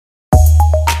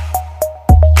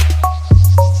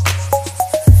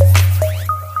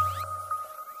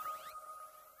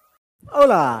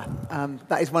Hola.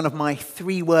 That is one of my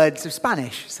 3 words of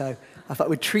Spanish, so I thought I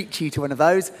would treat you to one of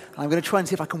those. I'm going to try and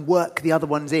see if I can work the other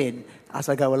ones in as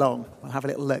I go along. I'll have a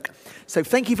little look. So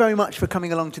thank you very much for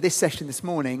coming along to this session this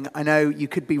morning. I know you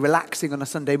could be relaxing on a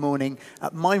Sunday morning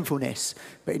at mindfulness,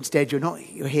 but instead you're not.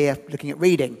 You're here looking at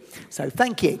reading. So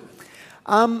thank you.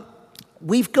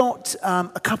 We've got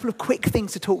a couple of quick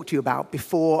things to talk to you about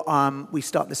before we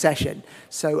start the session.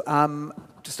 So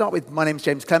to start with, my name's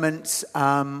James Clements.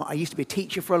 I used to be a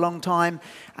teacher for a long time,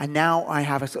 and now I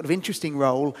have a sort of interesting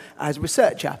role as a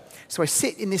researcher. So I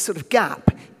sit in this sort of gap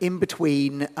in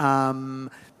between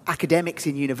academics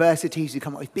in universities who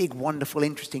come up with big, wonderful,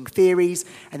 interesting theories,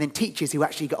 and then teachers who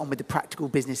actually get on with the practical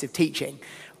business of teaching.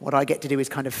 What I get to do is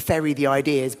kind of ferry the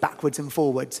ideas backwards and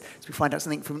forwards. So we find out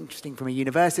something interesting from a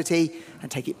university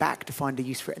and take it back to find a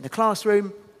use for it in the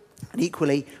classroom. And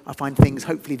equally, I find things,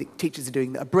 hopefully, that teachers are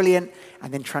doing that are brilliant,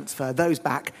 and then transfer those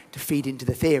back to feed into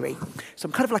the theory. So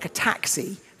I'm kind of like a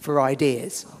taxi for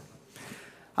ideas.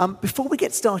 Before we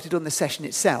get started on the session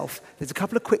itself, there's a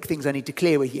couple of quick things I need to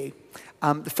clear with you.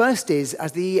 The first is,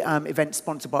 as the event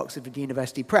sponsored by Oxford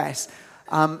University Press,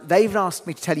 they've asked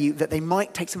me to tell you that they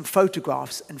might take some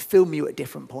photographs and film you at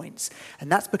different points.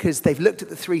 And that's because they've looked at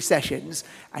the 3 sessions,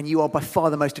 and you are by far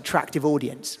the most attractive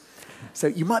audience. So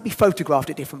you might be photographed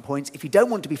at different points. If you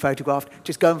don't want to be photographed,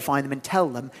 just go and find them and tell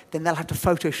them. Then they'll have to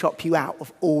Photoshop you out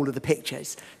of all of the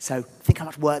pictures. So think how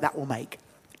much work that will make.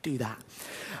 Do that.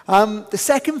 The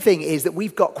second thing is that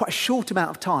we've got quite a short amount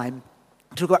of time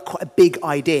to talk about quite a big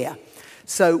idea.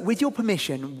 So with your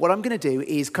permission, what I'm going to do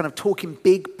is kind of talk in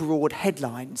big, broad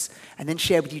headlines and then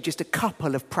share with you just a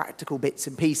couple of practical bits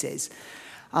and pieces.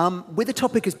 With a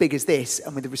topic as big as this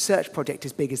and with a research project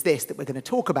as big as this that we're going to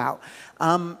talk about,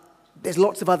 there's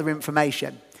lots of other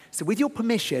information. So with your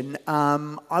permission,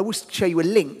 I will show you a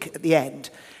link at the end.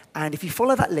 And if you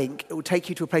follow that link, it will take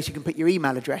you to a place you can put your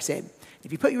email address in.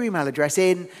 If you put your email address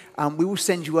in, we will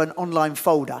send you an online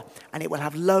folder, and it will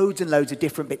have loads and loads of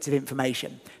different bits of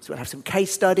information. So it will have some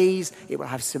case studies, it will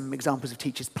have some examples of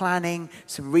teachers planning,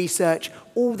 some research,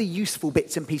 all the useful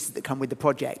bits and pieces that come with the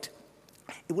project.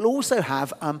 It will also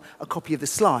have a copy of the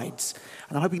slides,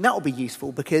 and I'm hoping that will be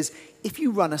useful because if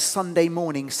you run a Sunday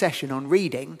morning session on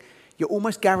reading, you're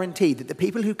almost guaranteed that the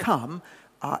people who come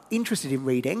are interested in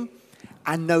reading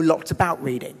and know lots about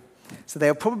reading. So they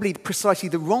are probably precisely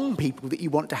the wrong people that you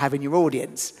want to have in your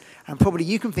audience. And probably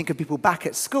you can think of people back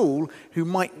at school who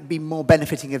might be more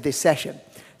benefiting of this session.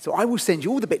 So I will send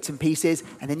you all the bits and pieces,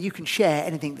 and then you can share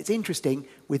anything that's interesting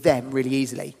with them really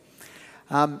easily.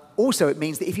 Also, it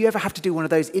means that if you ever have to do one of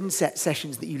those inset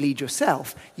sessions that you lead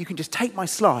yourself, you can just take my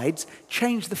slides,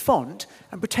 change the font,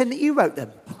 and pretend that you wrote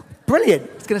them. Brilliant.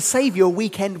 It's going to save your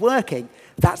weekend working.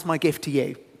 That's my gift to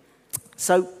you.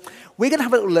 So we're going to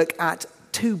have a little look at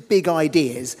 2 big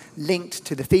ideas linked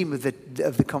to the theme of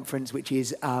the conference, which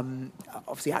is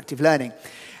obviously active learning.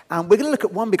 And we're going to look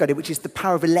at one big idea, which is the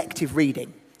power of elective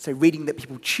reading. So reading that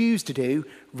people choose to do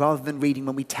rather than reading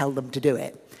when we tell them to do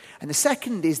it. And the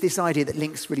second is this idea that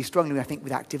links really strongly, I think,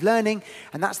 with active learning,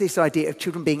 and that's this idea of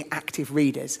children being active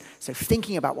readers. So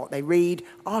thinking about what they read,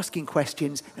 asking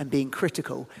questions, and being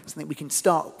critical, something we can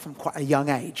start from quite a young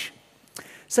age.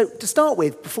 So to start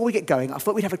with, before we get going, I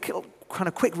thought we'd have a kind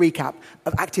of quick recap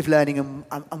of active learning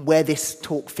and where this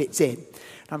talk fits in.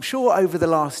 And I'm sure over the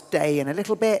last day and a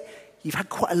little bit, you've had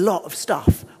quite a lot of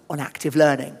stuff on active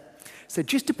learning. So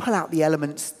just to pull out the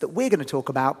elements that we're going to talk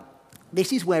about,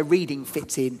 this is where reading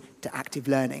fits in to active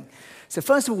learning. So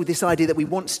first of all, this idea that we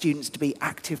want students to be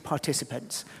active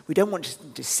participants. We don't want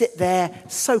them to sit there,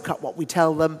 soak up what we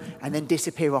tell them, and then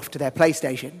disappear off to their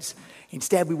PlayStations.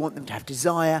 Instead, we want them to have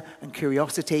desire and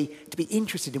curiosity, to be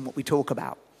interested in what we talk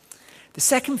about. The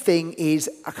second thing is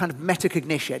a kind of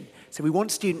metacognition. So we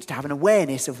want students to have an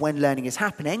awareness of when learning is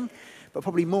happening, but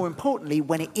probably more importantly,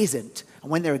 when it isn't,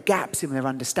 and when there are gaps in their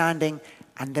understanding,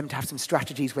 and them to have some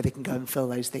strategies where they can go and fill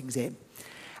those things in.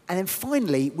 And then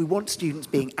finally, we want students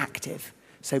being active.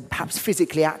 So perhaps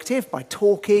physically active by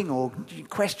talking or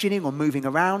questioning or moving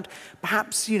around.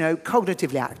 Perhaps,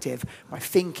 cognitively active by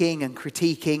thinking and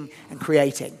critiquing and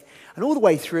creating. And all the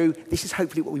way through, this is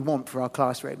hopefully what we want for our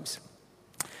classrooms.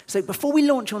 So before we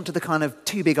launch onto the kind of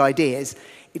 2 big ideas,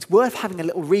 it's worth having a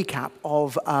little recap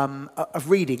of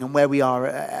reading and where we are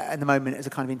at the moment as a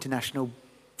kind of international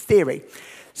theory.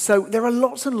 So there are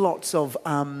lots and lots of,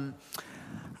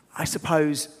 I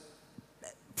suppose,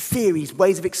 theories,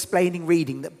 ways of explaining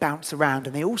reading that bounce around,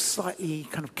 and they all slightly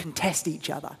kind of contest each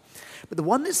other. But the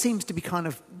one that seems to be kind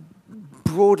of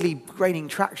broadly gaining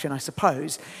traction, I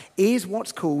suppose, is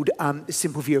what's called the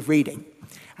simple view of reading.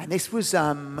 And this was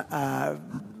from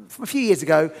a few years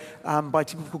ago by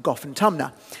people called Goff and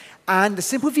Tumner. And the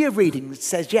simple view of reading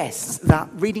says, yes, that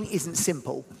reading isn't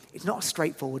simple. It's not a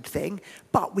straightforward thing,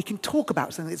 but we can talk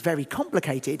about something that's very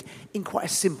complicated in quite a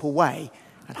simple way,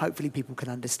 and hopefully people can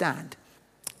understand.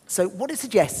 So what it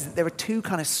suggests is that there are two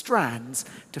kind of strands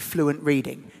to fluent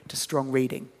reading, to strong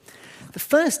reading. The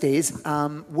first is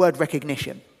word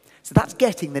recognition. So that's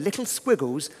getting the little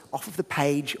squiggles off of the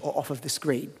page or off of the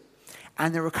screen.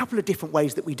 And there are a couple of different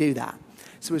ways that we do that.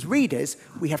 So as readers,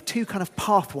 we have two kind of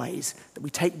pathways that we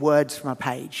take words from a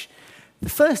page. The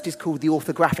first is called the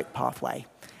orthographic pathway.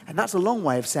 And that's a long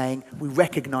way of saying we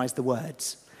recognize the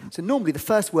words. So normally the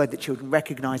first word that children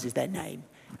recognize is their name.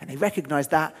 And they recognize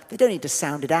that. They don't need to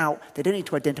sound it out. They don't need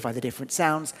to identify the different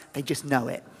sounds. They just know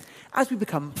it. As we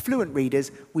become fluent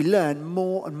readers, we learn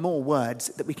more and more words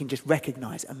that we can just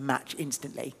recognize and match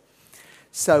instantly.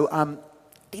 So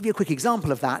to give you a quick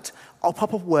example of that, I'll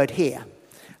pop up a word here.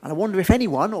 And I wonder if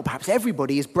anyone, or perhaps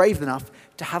everybody, is brave enough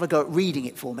to have a go at reading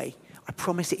it for me. I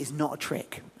promise it is not a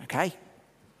trick, okay?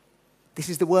 This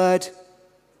is the word.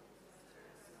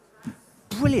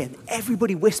 Brilliant.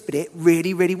 Everybody whispered it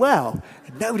really, really well.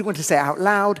 And nobody wanted to say it out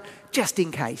loud, just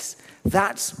in case.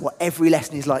 That's what every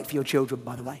lesson is like for your children,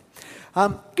 by the way.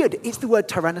 Good. It's the word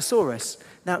Tyrannosaurus.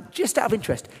 Now, just out of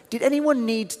interest, did anyone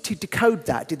need to decode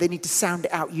that? Did they need to sound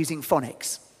it out using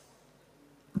phonics?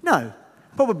 No,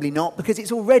 probably not, because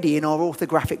it's already in our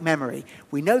orthographic memory.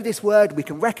 We know this word, we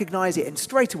can recognize it, and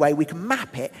straight away we can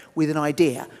map it with an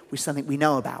idea, with something we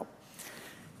know about.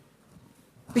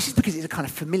 This is because it's a kind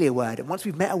of familiar word, and once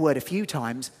we've met a word a few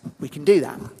times, we can do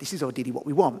that. This is ideally what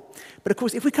we want. But of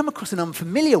course, if we come across an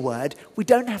unfamiliar word, we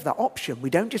don't have that option. We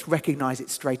don't just recognize it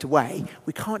straight away.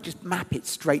 We can't just map it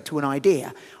straight to an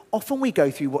idea. Often we go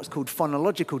through what's called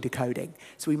phonological decoding.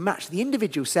 So we match the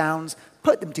individual sounds,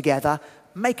 put them together,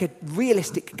 make a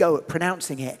realistic go at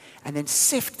pronouncing it, and then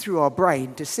sift through our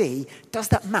brain to see, does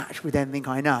that match with anything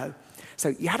I know?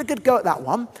 So you had a good go at that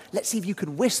one. Let's see if you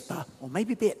can whisper, or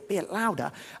maybe be it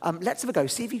louder. Let's have a go.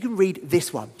 See if you can read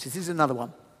this one. So this is another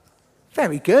one.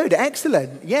 Very good.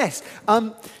 Excellent. Yes.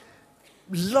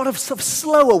 Lot of sort of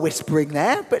slower whispering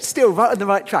there, but still right on the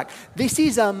right track. This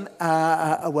is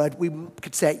a word we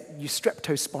could say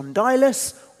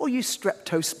eustreptospondylus or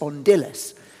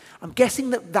eustreptospondylus. I'm guessing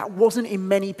that wasn't in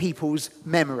many people's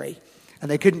memory,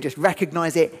 and they couldn't just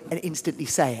recognize it and instantly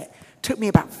say it. Took me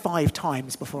about 5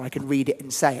 times before I could read it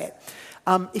and say it.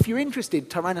 If you're interested,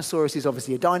 Tyrannosaurus is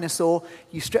obviously a dinosaur.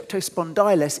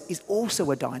 Eustreptospondylus is also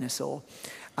a dinosaur.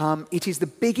 It is the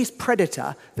biggest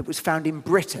predator that was found in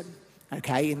Britain,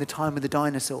 okay, in the time of the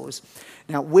dinosaurs.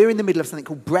 Now, we're in the middle of something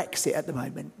called Brexit at the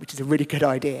moment, which is a really good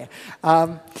idea.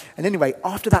 And anyway,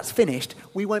 after that's finished,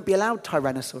 we won't be allowed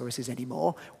Tyrannosauruses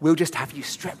anymore. We'll just have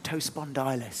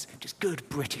Eustreptospondylus, just good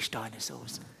British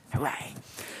dinosaurs. Hooray.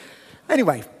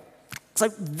 Anyway, so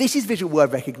this is visual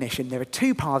word recognition. There are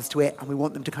 2 paths to it, and we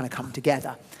want them to kind of come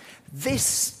together.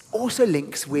 This also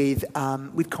links with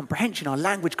comprehension, our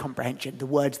language comprehension, the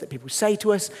words that people say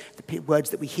to us, the words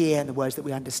that we hear, and the words that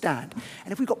we understand.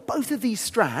 And if we've got both of these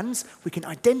strands, we can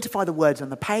identify the words on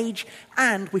the page,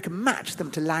 and we can match them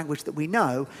to language that we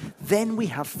know, then we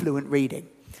have fluent reading.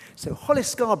 So Hollis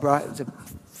Scarborough is a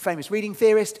famous reading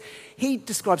theorist. He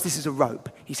describes this as a rope.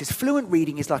 He says fluent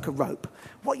reading is like a rope.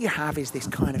 What you have is this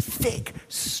kind of thick,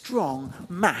 strong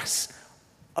mass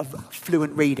of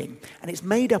fluent reading. And it's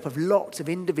made up of lots of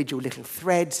individual little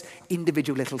threads,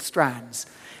 individual little strands.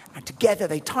 And together,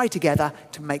 they tie together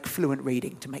to make fluent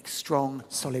reading, to make strong,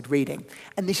 solid reading.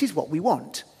 And this is what we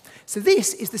want. So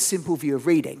this is the simple view of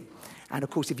reading. And of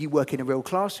course, if you work in a real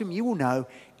classroom, you will know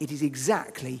it is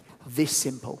exactly this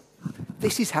simple.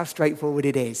 This is how straightforward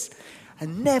it is.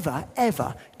 And never,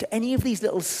 ever do any of these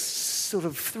little sort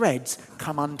of threads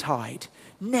come untied.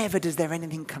 Never does there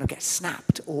anything kind of get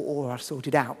snapped or are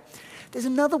sorted out. There's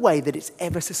another way that it's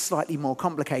ever so slightly more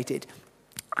complicated.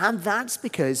 And that's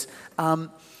because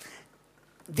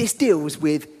this deals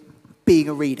with being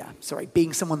a reader.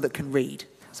 Being someone that can read.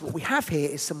 So what we have here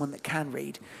is someone that can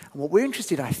read. And what we're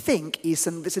interested, I think, is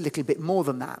something that's a little bit more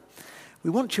than that.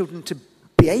 We want children to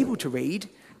be able to read,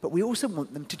 but we also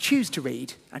want them to choose to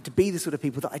read and to be the sort of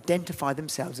people that identify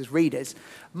themselves as readers.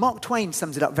 Mark Twain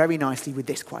sums it up very nicely with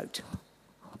this quote.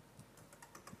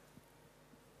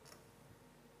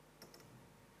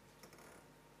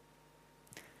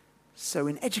 So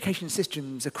in education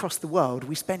systems across the world,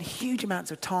 we spend huge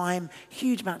amounts of time,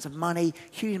 huge amounts of money,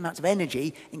 huge amounts of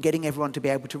energy in getting everyone to be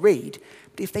able to read.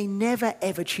 But if they never,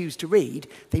 ever choose to read,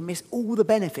 they miss all the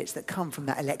benefits that come from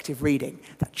that elective reading,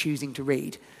 that choosing to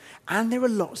read. And there are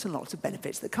lots and lots of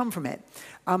benefits that come from it.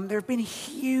 There have been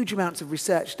huge amounts of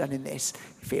research done in this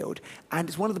field, and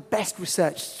it's one of the best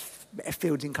research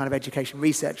fields in kind of education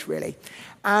research, really.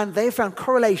 And they have found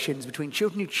correlations between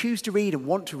children who choose to read and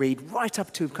want to read right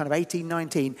up to kind of 18,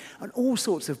 19, and all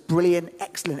sorts of brilliant,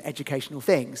 excellent educational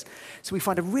things. So we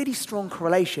find a really strong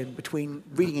correlation between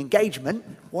reading engagement,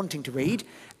 wanting to read,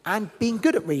 and being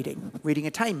good at reading, reading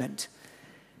attainment.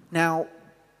 Now,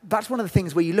 that's one of the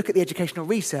things where you look at the educational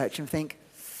research and think,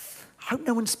 I hope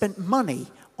no one spent money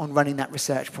on running that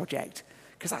research project,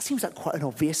 because that seems like quite an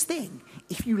obvious thing.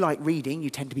 If you like reading, you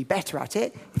tend to be better at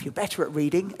it. If you're better at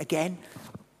reading, again,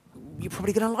 you're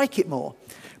probably going to like it more.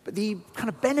 But the kind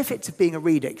of benefits of being a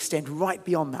reader extend right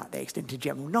beyond that. They extend to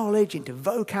general knowledge, into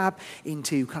vocab,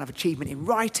 into kind of achievement in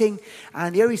writing.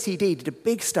 And the OECD did a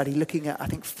big study looking at, I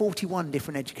think, 41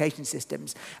 different education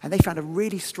systems. And they found a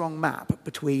really strong map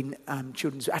between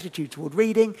children's attitude toward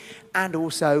reading and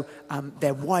also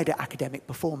their wider academic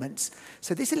performance.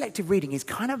 So this elective reading is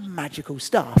kind of magical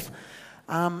stuff.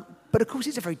 But of course,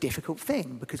 it's a very difficult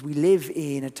thing because we live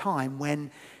in a time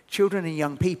when children and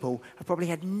young people have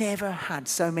probably never had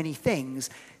so many things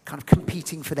kind of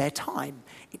competing for their time.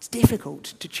 It's difficult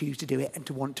to choose to do it and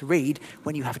to want to read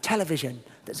when you have a television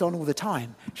that's on all the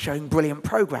time, showing brilliant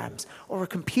programs, or a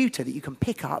computer that you can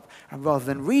pick up, and rather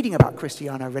than reading about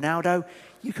Cristiano Ronaldo,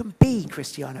 you can be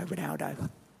Cristiano Ronaldo.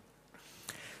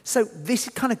 So this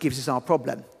kind of gives us our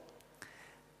problem.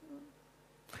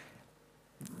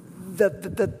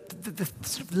 The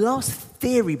sort of last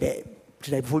theory bit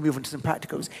today, before we move on to some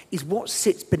practicals, is what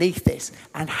sits beneath this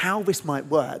and how this might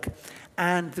work.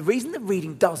 And the reason that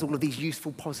reading does all of these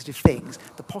useful, positive things,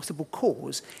 the possible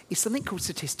cause, is something called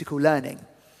statistical learning.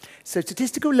 So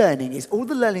statistical learning is all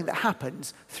the learning that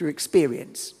happens through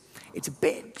experience. It's a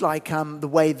bit like the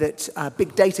way that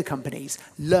big data companies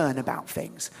learn about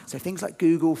things. So things like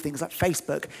Google, things like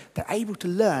Facebook, they're able to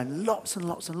learn lots and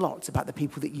lots and lots about the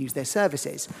people that use their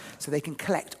services. So they can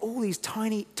collect all these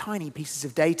tiny, tiny pieces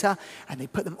of data, and they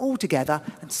put them all together,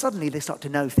 and suddenly they start to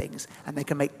know things, and they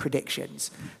can make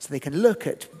predictions. So they can look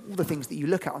at all the things that you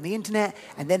look at on the internet,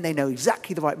 and then they know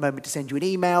exactly the right moment to send you an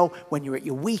email when you're at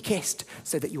your weakest,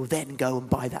 so that you'll then go and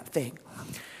buy that thing.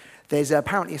 There's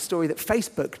apparently a story that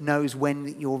Facebook knows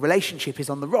when your relationship is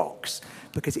on the rocks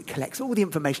because it collects all the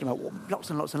information about what lots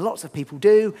and lots and lots of people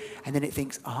do, and then it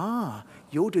thinks,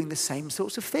 you're doing the same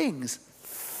sorts of things.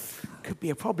 Could be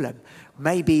a problem.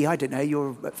 Maybe, I don't know,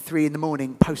 you're at 3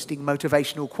 a.m. posting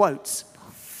motivational quotes.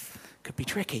 Could be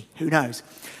tricky. Who knows?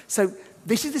 So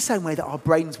this is the same way that our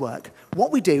brains work.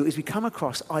 What we do is we come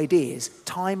across ideas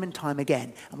time and time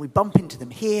again, and we bump into them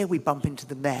here, we bump into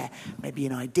them there. Maybe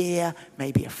an idea,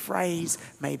 maybe a phrase,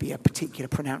 maybe a particular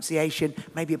pronunciation,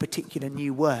 maybe a particular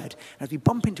new word. And as we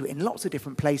bump into it in lots of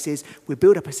different places, we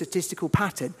build up a statistical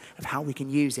pattern of how we can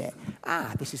use it.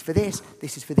 This is for this,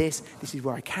 this is for this is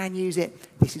where I can use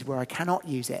it, this is where I cannot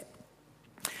use it.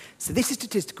 So this is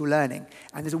statistical learning,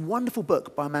 and there's a wonderful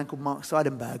book by a man called Mark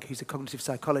Seidenberg, who's a cognitive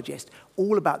psychologist,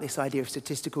 all about this idea of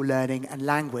statistical learning and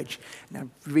language. Now,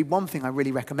 read one thing, I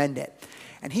really recommend it.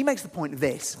 And he makes the point of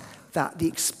this, that the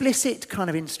explicit kind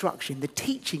of instruction, the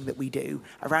teaching that we do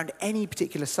around any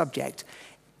particular subject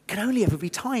can only ever be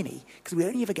tiny, because we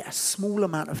only ever get a small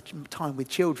amount of time with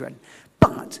children.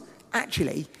 But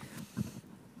actually,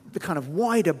 the kind of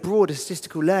wider, broader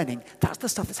statistical learning, that's the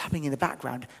stuff that's happening in the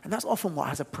background, and that's often what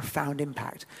has a profound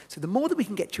impact. So the more that we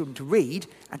can get children to read,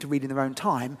 and to read in their own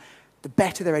time, the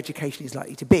better their education is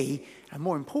likely to be, and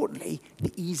more importantly,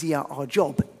 the easier our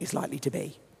job is likely to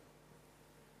be.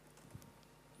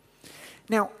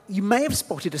 Now, you may have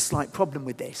spotted a slight problem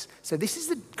with this. So this is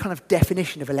the kind of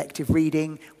definition of elective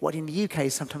reading, what in the UK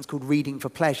is sometimes called reading for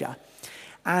pleasure.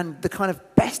 And the kind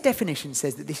of best definition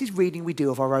says that this is reading we do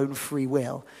of our own free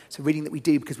will. So reading that we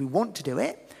do because we want to do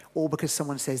it, or because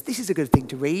someone says this is a good thing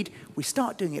to read, we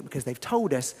start doing it because they've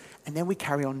told us, and then we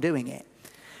carry on doing it.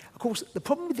 Of course, the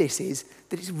problem with this is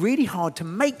that it's really hard to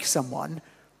make someone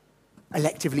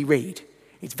electively read.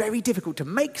 It's very difficult to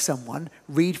make someone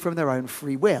read from their own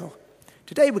free will.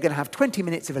 Today we're going to have 20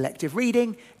 minutes of elective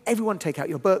reading. Everyone take out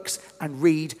your books and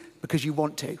read because you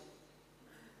want to.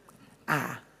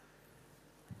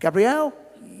 Gabrielle,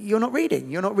 you're not reading.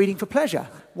 You're not reading for pleasure.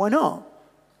 Why not?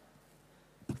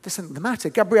 There's something the matter.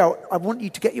 Gabrielle, I want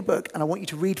you to get your book and I want you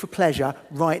to read for pleasure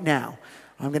right now.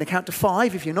 I'm going to count to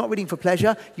 5. If you're not reading for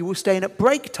pleasure, you will stay in at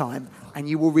break time and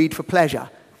you will read for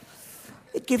pleasure.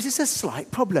 It gives us a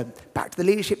slight problem. Back to the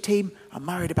leadership team. I'm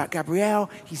worried about Gabrielle.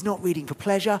 He's not reading for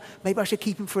pleasure. Maybe I should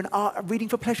keep him for a reading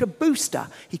for pleasure booster.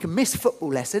 He can miss football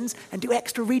lessons and do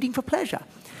extra reading for pleasure.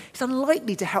 It's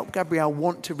unlikely to help Gabrielle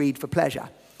want to read for pleasure.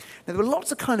 Now, there are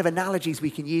lots of kind of analogies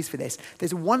we can use for this.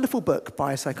 There's a wonderful book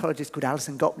by a psychologist called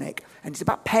Alison Gopnik, and it's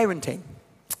about parenting.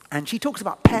 And she talks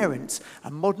about parents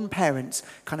and modern parents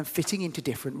kind of fitting into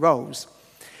different roles.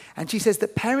 And she says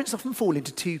that parents often fall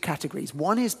into two categories.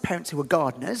 One is parents who are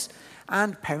gardeners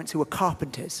and parents who are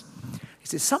carpenters. He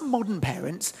says some modern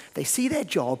parents, they see their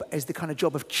job as the kind of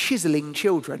job of chiseling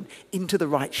children into the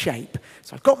right shape.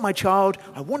 So I've got my child,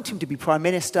 I want him to be prime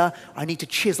minister, I need to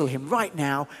chisel him right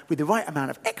now with the right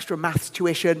amount of extra maths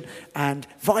tuition and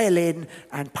violin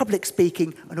and public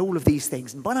speaking and all of these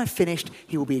things. And when I've finished,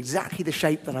 he will be exactly the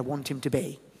shape that I want him to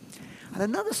be. And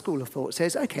another school of thought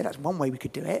says, okay, that's one way we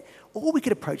could do it, or we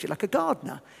could approach it like a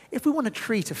gardener. If we want a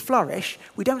tree to flourish,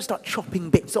 we don't start chopping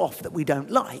bits off that we don't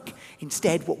like.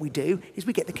 Instead, what we do is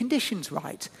we get the conditions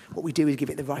right. What we do is give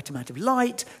it the right amount of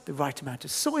light, the right amount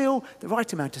of soil, the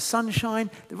right amount of sunshine,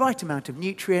 the right amount of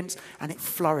nutrients, and it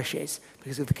flourishes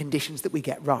because of the conditions that we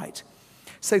get right.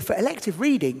 So for elective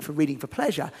reading, for reading for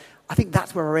pleasure, I think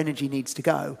that's where our energy needs to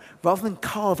go. Rather than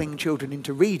carving children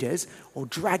into readers or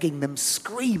dragging them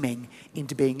screaming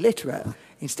into being literate,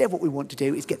 instead what we want to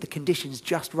do is get the conditions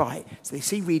just right. So they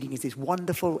see reading as this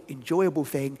wonderful, enjoyable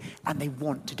thing, and they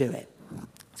want to do it.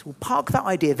 So we'll park that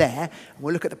idea there, and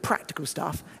we'll look at the practical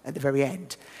stuff at the very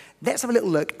end. Let's have a little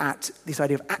look at this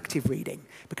idea of active reading.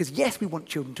 Because yes, we want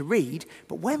children to read,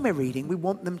 but when we're reading, we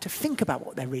want them to think about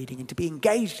what they're reading and to be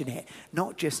engaged in it,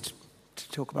 not just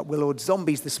to talk about Will Ord's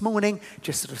Zombies this morning,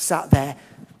 just sort of sat there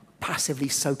passively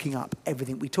soaking up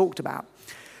everything we talked about.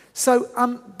 So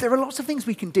there are lots of things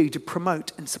we can do to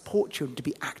promote and support children to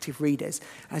be active readers.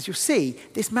 As you'll see,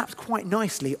 this maps quite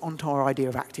nicely onto our idea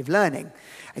of active learning.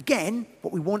 Again,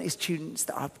 what we want is students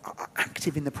that are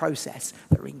active in the process,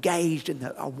 that are engaged and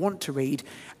that want to read,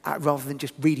 rather than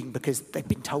just reading because they've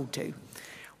been told to.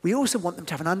 We also want them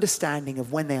to have an understanding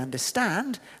of when they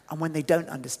understand and when they don't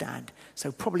understand.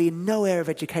 So probably in no area of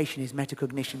education is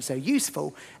metacognition so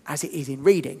useful as it is in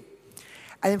reading.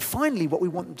 And then finally, what we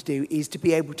want them to do is to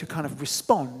be able to kind of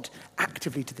respond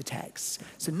actively to the texts.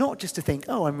 So not just to think,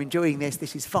 oh, I'm enjoying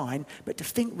this is fine, but to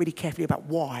think really carefully about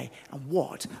why and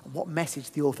what message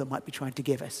the author might be trying to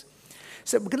give us.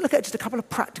 So we're going to look at just a couple of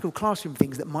practical classroom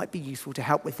things that might be useful to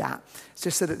help with that,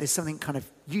 just so that there's something kind of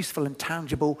useful and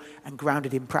tangible and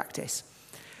grounded in practice.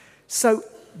 So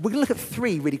we're going to look at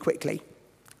three really quickly.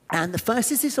 And the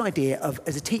first is this idea of,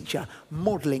 as a teacher,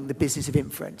 modeling the business of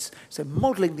inference. So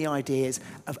modeling the ideas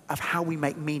of how we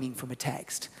make meaning from a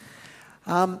text.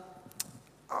 I'm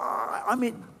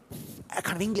a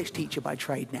kind of English teacher by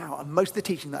trade now, and most of the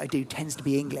teaching that I do tends to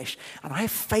be English. And I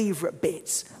have favourite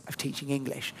bits of teaching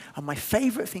English. And my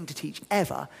favourite thing to teach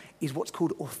ever is what's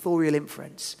called authorial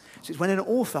inference. So it's when an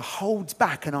author holds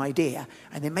back an idea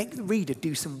and they make the reader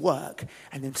do some work,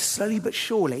 and then slowly but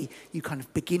surely you kind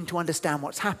of begin to understand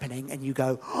what's happening and you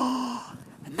go, oh,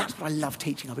 and that's what I love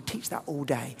teaching. I would teach that all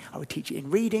day. I would teach it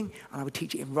in reading and I would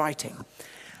teach it in writing.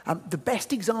 The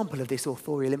best example of this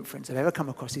authorial inference I've ever come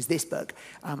across is this book.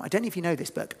 I don't know if you know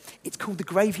this book. It's called The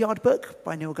Graveyard Book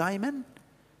by Neil Gaiman.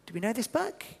 Do we know this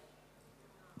book?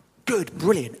 Good,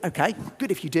 brilliant. Okay,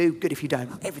 good if you do, good if you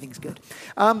don't. Everything's good.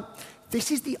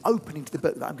 This is the opening to the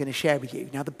book that I'm going to share with you.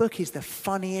 Now, the book is the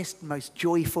funniest, most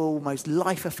joyful, most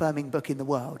life-affirming book in the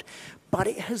world, but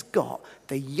it has got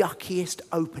the yuckiest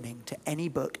opening to any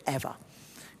book ever.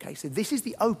 Okay, so this is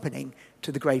the opening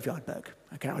to The Graveyard Book.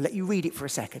 Okay, I'll let you read it for a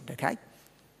second, okay?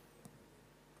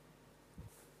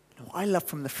 And what I love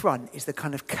from the front is the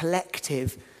kind of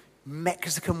collective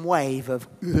Mexican wave of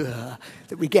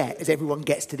that we get as everyone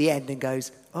gets to the end and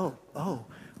goes, oh.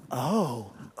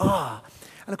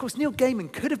 And of course, Neil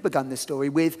Gaiman could have begun this story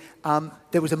with,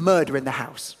 there was a murder in the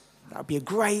house. That would be a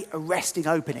great, arresting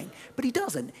opening. But he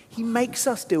doesn't. He makes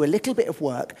us do a little bit of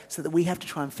work so that we have to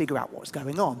try and figure out what's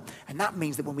going on. And that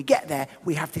means that when we get there,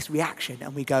 we have this reaction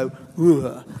and we go,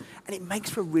 ugh. And it makes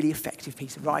for a really effective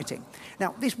piece of writing.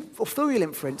 Now, this authorial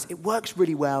inference, it works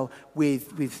really well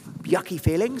with yucky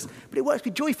feelings, but it works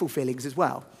with joyful feelings as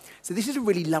well. So this is a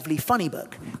really lovely, funny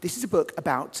book. This is a book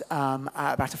about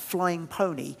a flying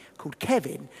pony called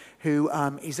Kevin, who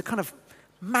is a kind of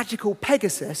magical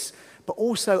Pegasus, but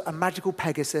also a magical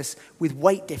Pegasus with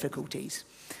weight difficulties.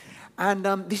 And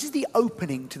this is the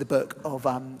opening to the book of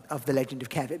The Legend of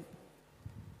Kevin.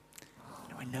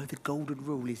 Now, I know the golden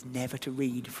rule is never to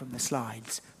read from the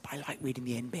slides, but I like reading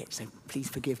the end bit, so please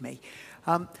forgive me.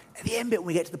 At the end bit, when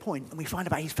we get to the point, and we find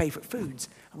about his favourite foods,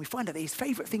 and we find out that his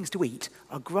favourite things to eat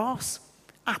are grass,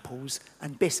 apples,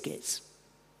 and biscuits.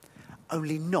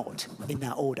 Only not in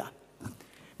that order.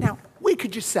 Now, we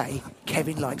could just say,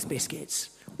 Kevin likes biscuits.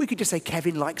 We could just say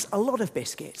Kevin likes a lot of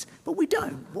biscuits, but we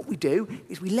don't. What we do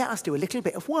is we let us do a little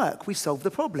bit of work. We solve the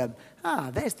problem.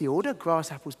 There's the order,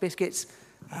 grass, apples, biscuits.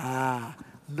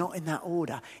 not in that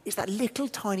order. It's that little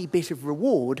tiny bit of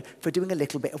reward for doing a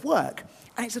little bit of work.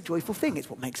 And it's a joyful thing. It's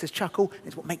what makes us chuckle.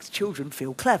 It's what makes children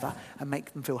feel clever and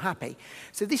make them feel happy.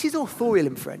 So this is authorial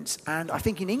inference, and I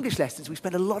think in English lessons we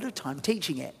spend a lot of time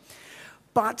teaching it.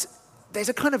 But there's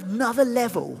a kind of another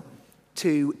level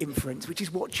to inference, which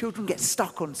is what children get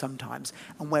stuck on sometimes,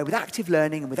 and where with active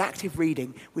learning and with active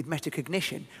reading, with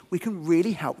metacognition, we can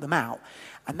really help them out.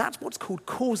 And that's what's called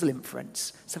causal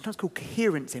inference, sometimes called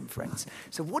coherence inference.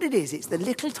 So what it is, it's the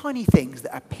little tiny things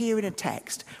that appear in a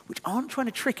text which aren't trying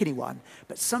to trick anyone,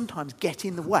 but sometimes get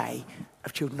in the way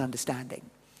of children understanding.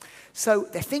 So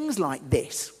they're things like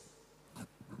this.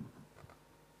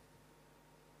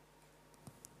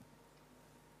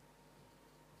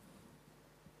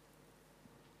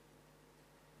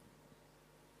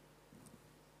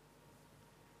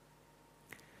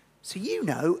 So you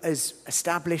know, as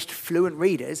established, fluent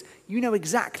readers, you know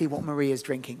exactly what Maria's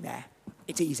drinking there.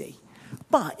 It's easy.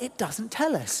 But it doesn't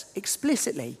tell us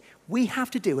explicitly. We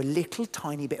have to do a little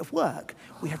tiny bit of work.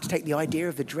 We have to take the idea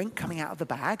of the drink coming out of the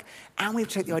bag, and we have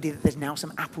to take the idea that there's now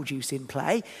some apple juice in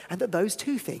play, and that those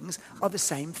two things are the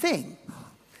same thing.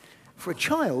 For a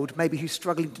child, maybe who's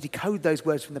struggling to decode those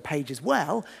words from the page as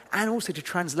well, and also to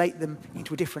translate them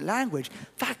into a different language,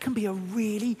 that can be a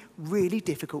really, really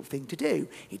difficult thing to do.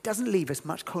 It doesn't leave us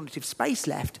much cognitive space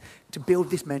left to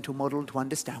build this mental model and to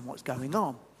understand what's going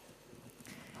on.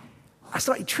 A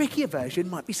slightly trickier version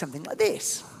might be something like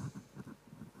this.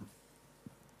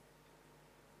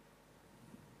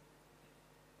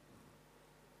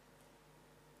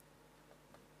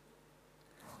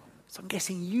 So I'm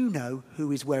guessing you know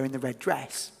who is wearing the red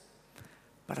dress.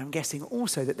 But I'm guessing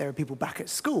also that there are people back at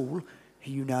school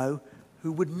who you know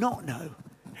who would not know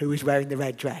who is wearing the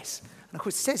red dress. And of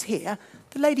course it says here,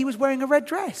 the lady was wearing a red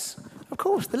dress. Of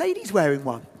course, the lady's wearing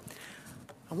one.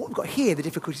 And what we've got here, the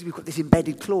difficulty is we've got this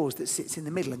embedded clause that sits in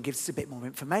the middle and gives us a bit more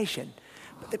information.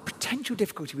 But the potential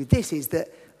difficulty with this is that,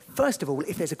 first of all,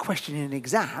 if there's a question in an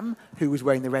exam, who was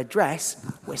wearing the red dress,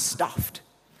 we're stuffed.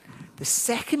 The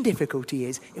second difficulty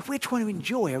is, if we're trying to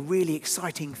enjoy a really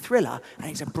exciting thriller,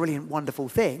 and it's a brilliant, wonderful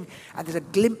thing, and there's a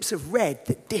glimpse of red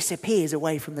that disappears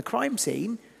away from the crime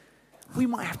scene, we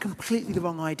might have completely the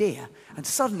wrong idea. And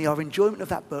suddenly our enjoyment of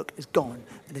that book is gone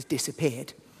and has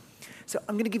disappeared. So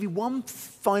I'm going to give you one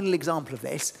final example of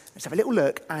this. Let's have a little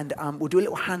look, and we'll do a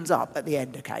little hands up at the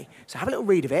end, okay? So have a little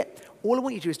read of it. All I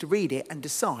want you to do is to read it and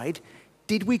decide,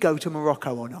 did we go to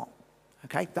Morocco or not?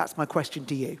 Okay, that's my question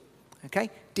to you.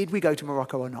 Okay, did we go to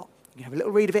Morocco or not? You can have a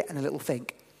little read of it and a little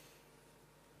think.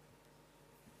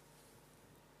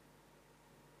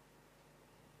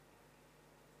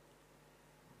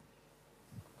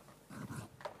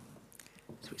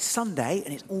 So it's Sunday,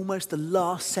 and it's almost the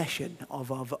last session of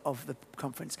the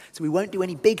conference. So we won't do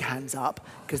any big hands up,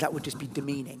 because that would just be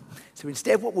demeaning. So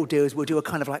instead what we'll do is we'll do a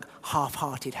kind of like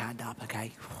half-hearted hand up,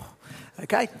 okay?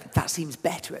 Okay, that seems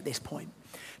better at this point.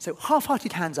 So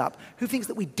half-hearted hands up. Who thinks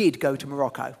that we did go to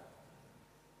Morocco?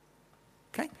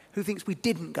 Okay. Who thinks we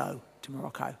didn't go to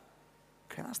Morocco?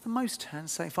 Okay, that's the most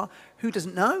hands so far. Who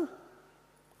doesn't know?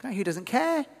 Okay, who doesn't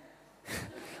care?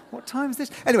 What time is this?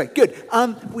 Anyway, good.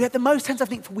 We had the most hands, I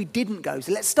think, for we didn't go.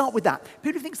 So let's start with that.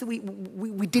 Who thinks that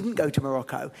we didn't go to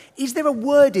Morocco? Is there a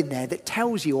word in there that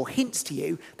tells you or hints to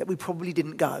you that we probably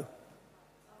didn't go?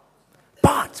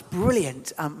 But,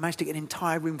 brilliant. Managed to get an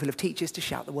entire room full of teachers to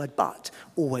shout the word but.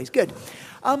 Always good.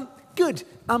 Good.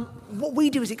 What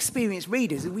we do as experienced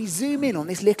readers is we zoom in on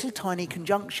this little tiny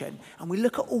conjunction and we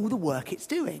look at all the work it's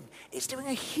doing. It's doing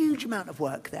a huge amount of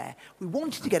work there. We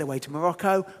wanted to get away to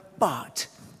Morocco, but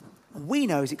we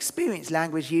know as experienced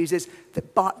language users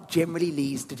that but generally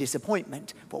leads to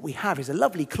disappointment. What we have is a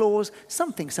lovely clause,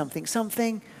 something, something,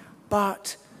 something,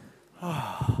 but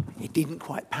it didn't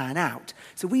quite pan out.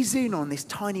 So we zoom on this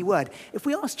tiny word. If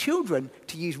we ask children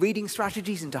to use reading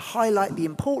strategies and to highlight the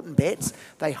important bits,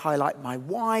 they highlight my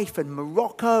wife and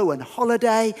Morocco and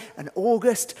holiday and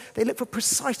August. They look for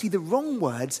precisely the wrong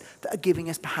words that are giving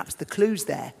us perhaps the clues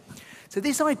there. So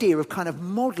this idea of kind of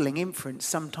modeling inference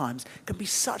sometimes can be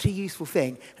such a useful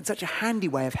thing and such a handy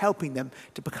way of helping them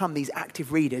to become these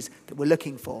active readers that we're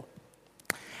looking for.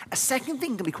 A second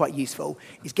thing can be quite useful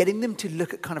is getting them to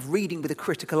look at kind of reading with a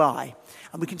critical eye.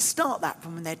 And we can start that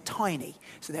from when they're tiny.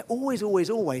 So they're always, always,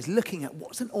 always looking at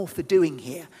what's an author doing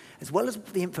here, as well as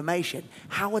the information.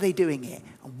 How are they doing it?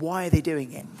 And why are they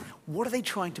doing it? What are they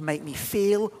trying to make me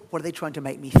feel? What are they trying to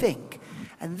make me think?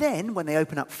 And then when they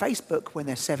open up Facebook when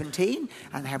they're 17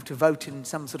 and they have to vote in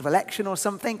some sort of election or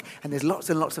something, and there's lots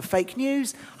and lots of fake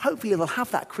news, hopefully they'll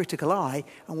have that critical eye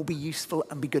and will be useful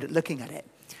and be good at looking at it.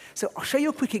 So I'll show you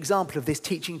a quick example of this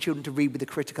teaching children to read with a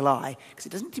critical eye, because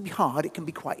it doesn't need to be hard, it can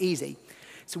be quite easy.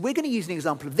 So we're going to use an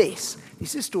example of this.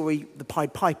 This is a story, The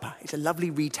Pied Piper. It's a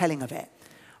lovely retelling of it.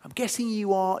 I'm guessing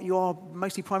you are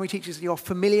mostly primary teachers, you're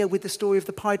familiar with the story of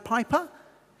The Pied Piper?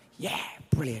 Yeah,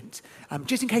 brilliant.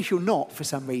 Just in case you're not, for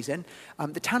some reason,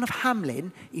 the town of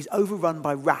Hamelin is overrun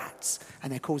by rats,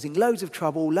 and they're causing loads of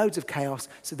trouble, loads of chaos,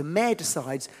 so the mayor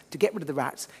decides to get rid of the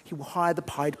rats, he will hire the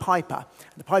Pied Piper.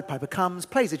 And the Pied Piper comes,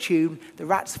 plays a tune, the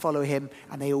rats follow him,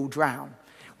 and they all drown.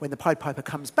 When the Pied Piper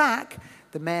comes back,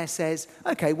 the mayor says,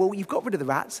 okay, well, you've got rid of the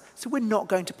rats, so we're not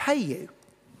going to pay you.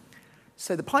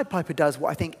 So the Pied Piper does what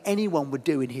I think anyone would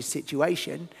do in his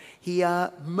situation. He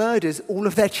murders all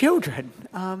of their children.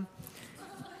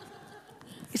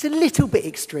 It's a little bit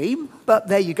extreme, but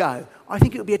there you go. I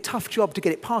think it would be a tough job to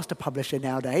get it past a publisher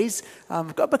nowadays.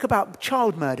 I've got a book about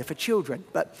child murder for children.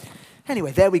 But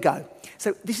anyway, there we go.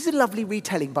 So this is a lovely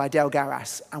retelling by Adele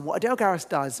Garras. And what Adele Garras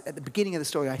does at the beginning of the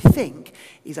story, I think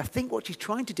what she's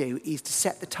trying to do is to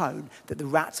set the tone that the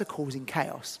rats are causing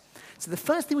chaos. So the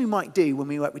first thing we might do when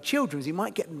we work with children is we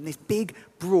might get them this big,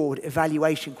 broad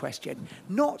evaluation question.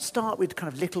 Not start with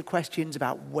kind of little questions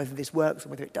about whether this works or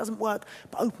whether it doesn't work,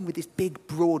 but open with this big,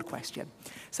 broad question.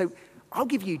 So I'll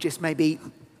give you just maybe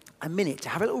a minute to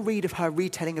have a little read of her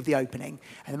retelling of the opening,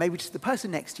 and then maybe just the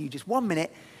person next to you, just 1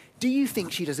 minute. Do you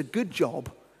think she does a good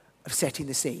job of setting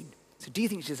the scene? So do you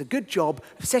think she does a good job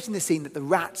of setting the scene that the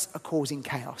rats are causing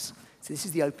chaos? So this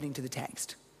is the opening to the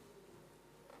text.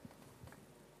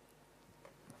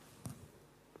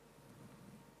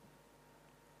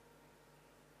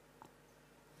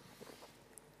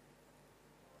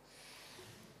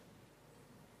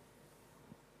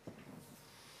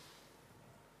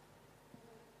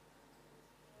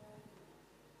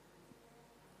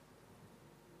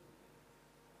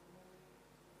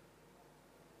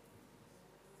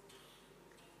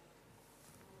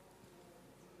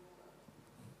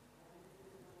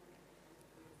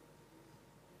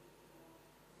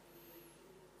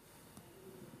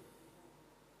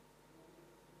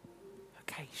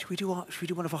 Okay, should we do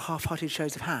one of our half-hearted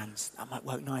shows of hands? That might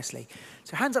work nicely.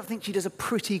 So hands up, I think she does a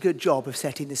pretty good job of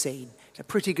setting the scene. It's a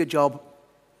pretty good job.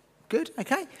 Good,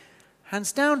 okay.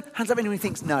 Hands down. Hands up anyone who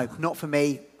thinks, no, not for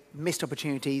me, missed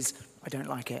opportunities, I don't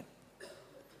like it.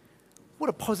 What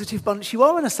a positive bunch you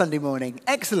are on a Sunday morning.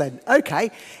 Excellent.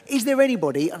 Okay. Is there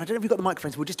anybody, and I don't know if you've got the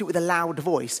microphones, we'll just do it with a loud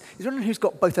voice. Is there anyone who's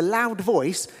got both a loud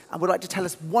voice and would like to tell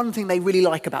us one thing they really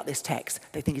like about this text,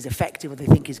 they think is effective or they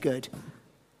think is good?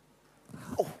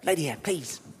 Oh, lady here,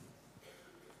 please.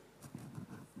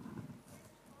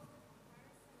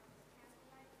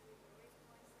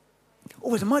 Oh,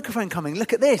 there's a microphone coming.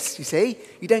 Look at this, you see?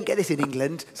 You don't get this in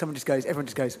England. Everyone just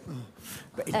goes,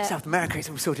 But in South America, it's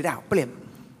all sorted out. Brilliant.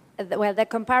 Well, the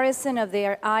comparison of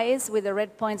their eyes with the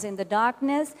red points in the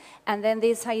darkness, and then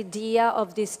this idea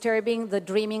of disturbing the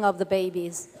dreaming of the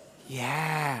babies.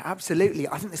 Yeah, absolutely.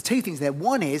 I think there's two things there.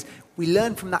 One is we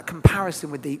learn from that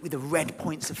comparison with the red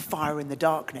points of fire in the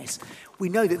darkness. We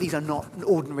know that these are not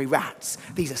ordinary rats.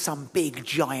 These are some big,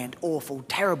 giant, awful,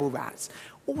 terrible rats.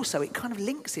 Also, it kind of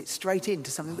links it straight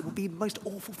into something that would be the most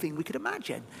awful thing we could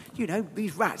imagine. You know,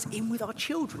 these rats in with our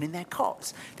children in their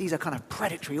cots. These are kind of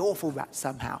predatory, awful rats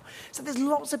somehow. So there's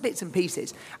lots of bits and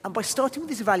pieces. And by starting with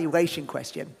this evaluation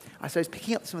question, I suppose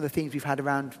picking up some of the themes we've had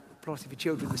around philosophy for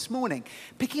children this morning,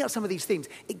 picking up some of these themes,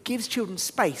 it gives children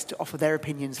space to offer their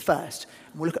opinions first.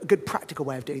 And we'll look at a good practical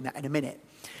way of doing that in a minute.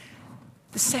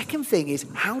 The second thing is,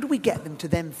 how do we get them to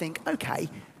then think, okay,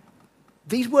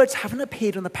 these words haven't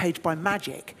appeared on the page by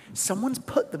magic. Someone's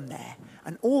put them there.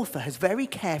 An author has very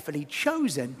carefully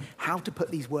chosen how to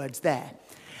put these words there.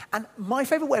 And my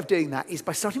favourite way of doing that is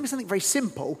by starting with something very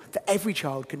simple that every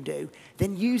child can do,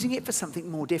 then using it for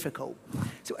something more difficult.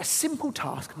 So a simple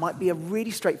task might be a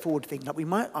really straightforward thing. Like we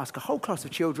might ask a whole class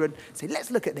of children, say,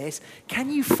 let's look at this. Can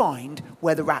you find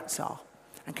where the rats are?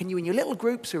 And can you, in your little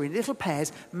groups or in little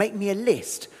pairs, make me a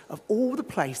list of all the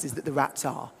places that the rats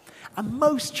are? And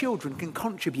most children can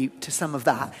contribute to some of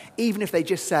that, even if they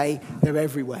just say they're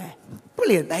everywhere.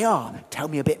 Brilliant, they are. Tell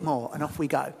me a bit more, and off we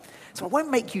go. So I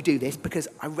won't make you do this because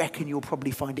I reckon you'll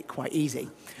probably find it quite easy.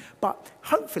 But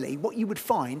hopefully what you would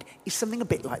find is something a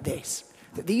bit like this,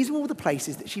 that these are all the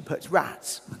places that she puts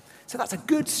rats. So that's a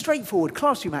good, straightforward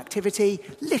classroom activity,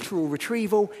 literal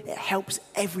retrieval. It helps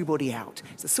everybody out.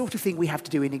 It's the sort of thing we have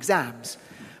to do in exams.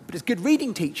 But as good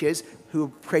reading teachers who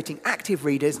are creating active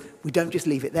readers, we don't just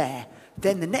leave it there.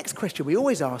 Then the next question we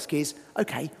always ask is,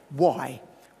 okay, why?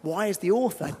 Why has the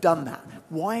author done that?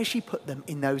 Why has she put them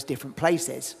in those different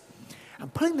places?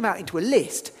 And pulling them out into a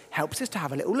list helps us to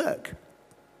have a little look.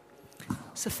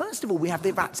 So first of all, we have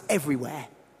the rats everywhere.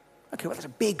 Okay, well, that's a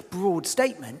big, broad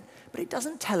statement, but it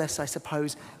doesn't tell us, I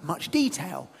suppose, much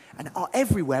detail. And our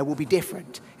everywhere will be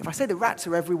different. If I say the rats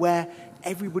are everywhere,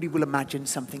 everybody will imagine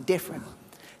something different.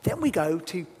 Then we go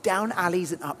to down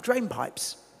alleys and up drain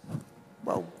pipes.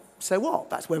 Well, so what?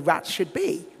 That's where rats should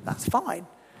be. That's fine.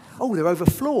 Oh, they're over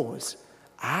floors.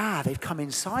 Ah, they've come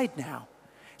inside now.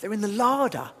 They're in the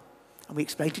larder. And we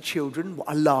explain to children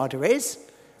what a larder is.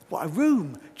 What a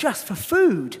room, just for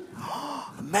food.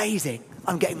 Oh, amazing.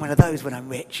 I'm getting one of those when I'm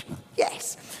rich.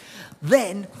 Yes.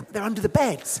 Then they're under the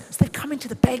beds. So they've come into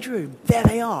the bedroom. There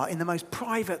they are in the most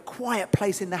private, quiet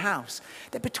place in the house.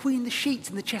 They're between the sheets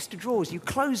and the chest of drawers. You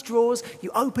close drawers, you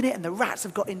open it, and the rats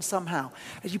have got in somehow.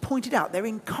 As you pointed out, they're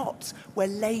in cots where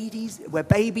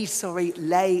babies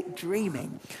lay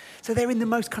dreaming. So they're in the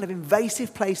most kind of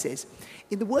invasive places.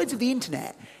 In the words of the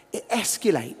internet, it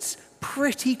escalates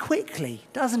pretty quickly,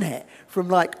 doesn't it? From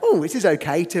like, oh, this is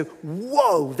okay, to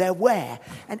whoa, they're where?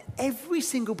 And every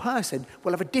single person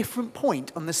will have a different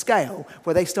point on the scale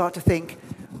where they start to think,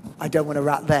 I don't want a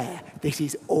rat there. This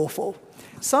is awful.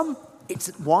 Some, it's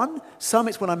 1. Some,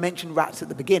 it's when I mentioned rats at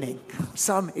the beginning.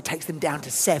 Some, it takes them down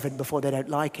to 7 before they don't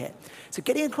like it. So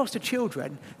getting across to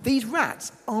children, these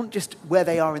rats aren't just where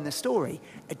they are in the story.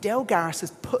 Adele Garris has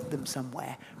put them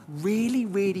somewhere really,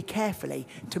 really carefully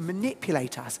to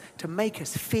manipulate us, to make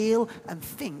us feel and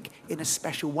think in a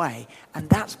special way. And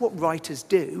that's what writers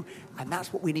do, and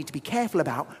that's what we need to be careful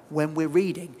about when we're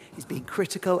reading, is being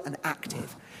critical and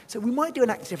active. So we might do an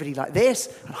activity like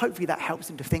this, and hopefully that helps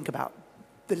them to think about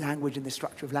the language and the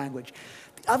structure of language.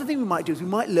 The other thing we might do is we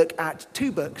might look at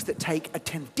 2 books that take a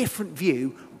different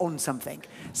view on something.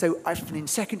 So often in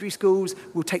secondary schools,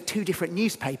 we'll take 2 different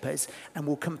newspapers and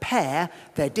we'll compare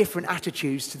their different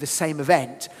attitudes to the same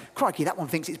event. Crikey, that one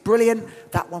thinks it's brilliant,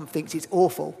 that one thinks it's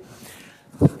awful.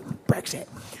 Brexit.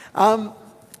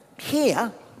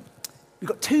 Here, we've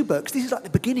got 2 books. This is like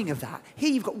the beginning of that.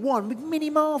 Here you've got one with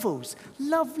mini marvels.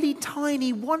 Lovely,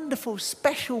 tiny, wonderful,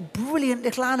 special, brilliant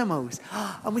little animals.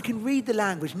 And we can read the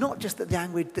language, not just the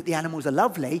language that the animals are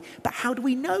lovely, but how do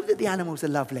we know that the animals are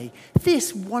lovely?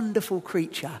 This wonderful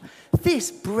creature, this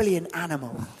brilliant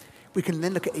animal. We can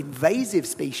then look at invasive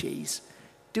species.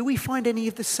 Do we find any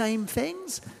of the same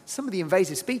things? Some of the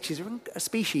invasive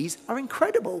species are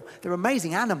incredible. They're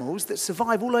amazing animals that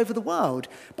survive all over the world.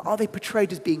 But are they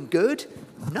portrayed as being good?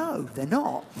 No, they're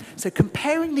not. So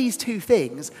comparing these 2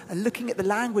 things and looking at the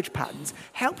language patterns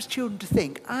helps children to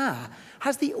think,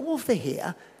 has the author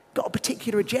here got a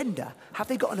particular agenda? Have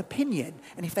they got an opinion?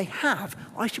 And if they have,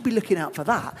 I should be looking out for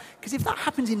that. Because if that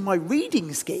happens in my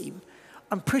reading scheme,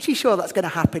 I'm pretty sure that's going to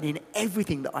happen in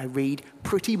everything that I read,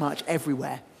 pretty much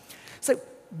everywhere. So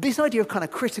this idea of kind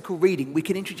of critical reading, we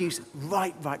can introduce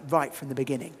right from the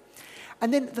beginning.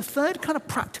 And then the third kind of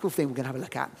practical thing we're going to have a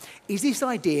look at is this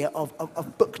idea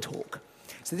of book talk.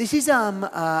 So this is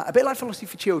a bit like Philosophy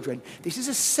for Children. This is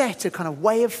a set, a kind of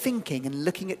way of thinking and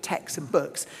looking at texts and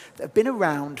books that have been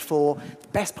around for the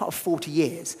best part of 40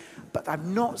 years, but I've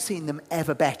not seen them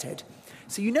ever bettered.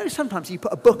 So you know sometimes you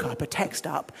put a book up, a text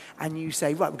up, and you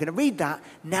say, right, we're going to read that,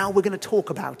 now we're going to talk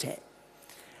about it.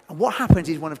 And what happens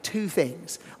is one of 2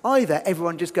 things. Either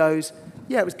everyone just goes,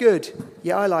 yeah, it was good.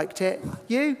 Yeah, I liked it.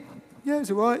 You? Yeah, it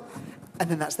was all right. And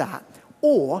then that's that.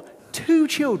 Or 2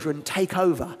 children take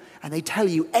over, and they tell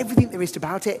you everything there is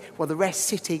about it, while the rest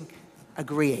sitting,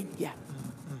 agreeing. Yeah.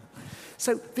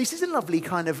 So this is a lovely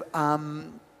kind of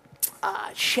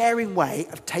sharing way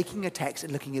of taking a text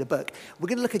and looking at a book. We're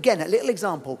going to look again at a little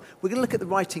example. We're going to look at the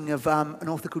writing of an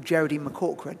author called Geraldine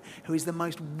McCaughrean, who is the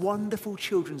most wonderful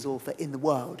children's author in the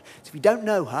world. So if you don't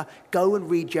know her, go and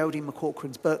read Geraldine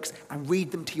McCaughrean's books and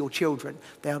read them to your children.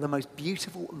 They are the most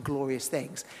beautiful and glorious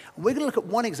things. And we're going to look at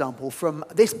one example from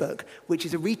this book, which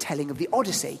is a retelling of the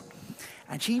Odyssey.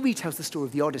 And she retells the story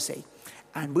of the Odyssey.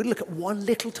 And we'll look at one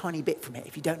little tiny bit from it,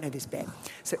 if you don't know this bit.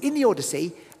 So in the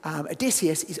Odyssey,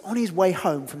 Odysseus is on his way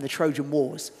home from the Trojan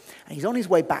Wars. And he's on his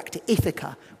way back to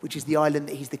Ithaca, which is the island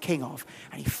that he's the king of.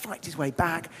 And he fights his way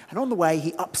back. And on the way,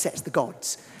 he upsets the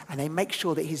gods. And they make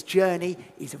sure that his journey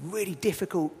is a really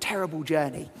difficult, terrible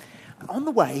journey. And on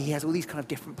the way, he has all these kind of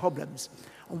different problems.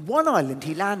 On one island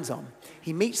he lands on,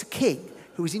 he meets a king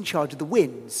who is in charge of the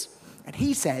winds. And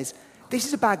he says, this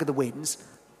is a bag of the winds.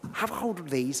 Have a hold of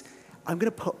these. I'm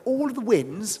going to put all of the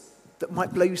winds that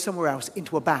might blow you somewhere else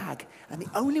into a bag. And the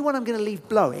only one I'm going to leave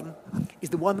blowing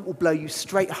is the one that will blow you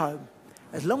straight home.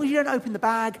 As long as you don't open the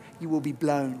bag, you will be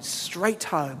blown straight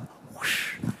home.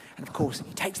 Whoosh. And of course,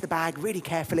 he takes the bag really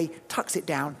carefully, tucks it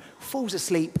down, falls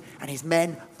asleep, and his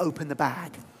men open the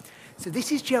bag. So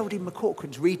this is Geraldine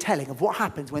McCaughrean's retelling of what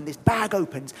happens when this bag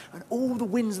opens and all the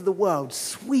winds of the world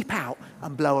sweep out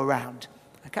and blow around.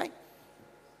 Okay?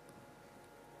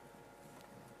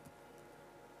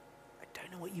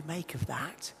 what you make of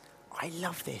that. I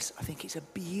love this. I think it's a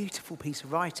beautiful piece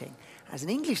of writing. As an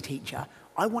English teacher,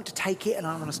 I want to take it and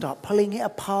I want to start pulling it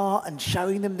apart and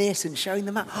showing them this and showing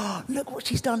them that. Oh, look what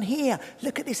she's done here.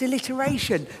 Look at this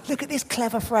alliteration. Look at this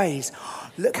clever phrase.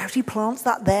 Look how she plants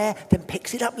that there, then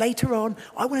picks it up later on.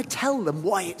 I want to tell them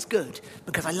why it's good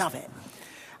because I love it.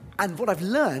 And what I've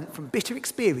learned from bitter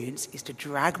experience is to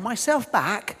drag myself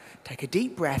back, take a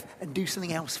deep breath, and do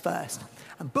something else first.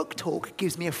 And Book Talk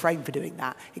gives me a frame for doing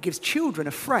that. It gives children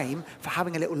a frame for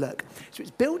having a little look. So it's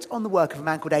built on the work of a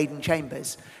man called Aidan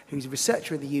Chambers, who's a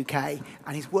researcher in the UK,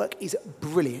 and his work is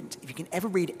brilliant. If you can ever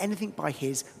read anything by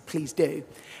his, please do.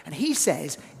 And he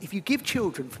says, if you give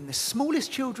children, from the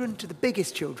smallest children to the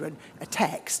biggest children, a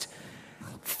text,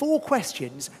 4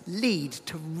 questions lead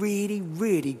to really,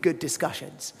 really good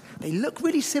discussions. They look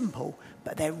really simple,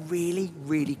 but they're really,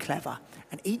 really clever.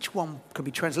 And each one can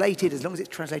be translated, as long as it's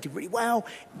translated really well,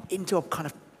 into a kind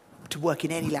of, to work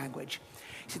in any language.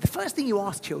 So the first thing you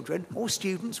ask children, or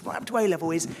students, right up to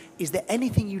A-level is there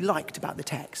anything you liked about the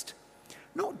text?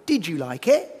 Not did you like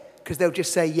it, because they'll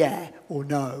just say yeah or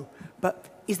no,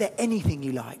 but is there anything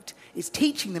you liked? It's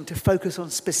teaching them to focus on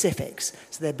specifics.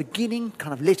 So they're beginning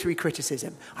kind of literary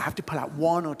criticism. I have to pull out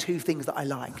 1 or 2 things that I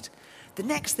liked. The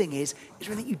next thing is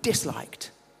there anything you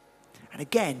disliked? And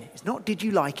again, it's not did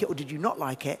you like it or did you not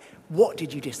like it, what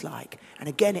did you dislike? And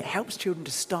again, it helps children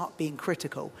to start being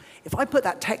critical. If I put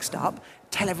that text up,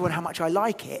 tell everyone how much I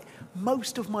like it,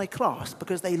 most of my class,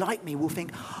 because they like me, will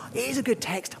think, oh, it is a good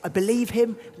text, I believe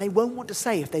him, and they won't want to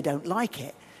say if they don't like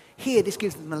it. Here, this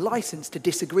gives them a license to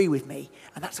disagree with me,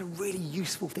 and that's a really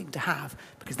useful thing to have,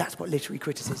 because that's what literary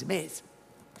criticism is.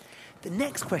 The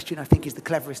next question, I think, is the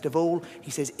cleverest of all.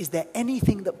 He says, is there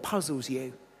anything that puzzles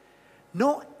you?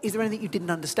 Not, is there anything you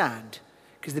didn't understand?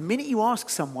 Because the minute you ask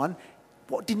someone,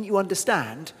 what didn't you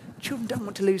understand, children don't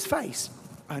want to lose face.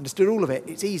 I understood all of it,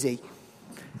 it's easy.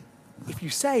 If you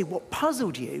say what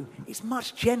puzzled you, it's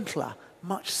much gentler,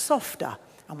 much softer.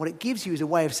 And what it gives you is a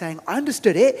way of saying, I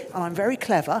understood it, and I'm very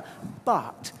clever,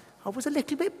 but I was a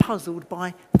little bit puzzled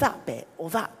by that bit or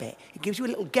that bit. It gives you a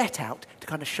little get out to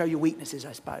kind of show your weaknesses,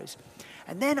 I suppose.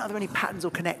 And then, are there any patterns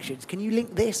or connections? Can you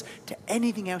link this to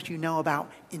anything else you know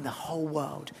about in the whole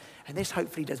world? And this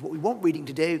hopefully does what we want reading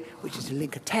to do, which is to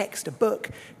link a text, a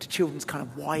book, to children's kind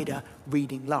of wider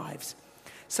reading lives.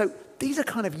 So these are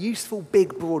kind of useful,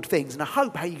 big, broad things. And I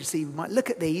hope, how you can see, we might look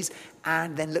at these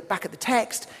and then look back at the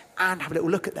text and have a little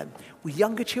look at them. With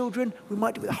younger children, we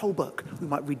might do it with the whole book. We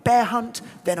might read Bear Hunt,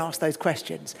 then ask those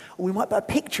questions. Or we might put a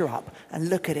picture up and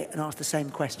look at it and ask the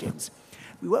same questions.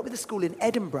 We work with a school in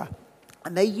Edinburgh,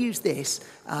 and they use this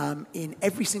in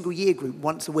every single year group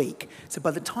once a week. So by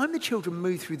the time the children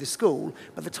moved through the school,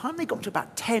 by the time they got to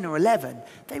about 10 or 11,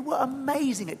 they were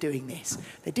amazing at doing this.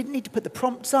 They didn't need to put the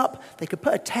prompts up. They could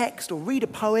put a text or read a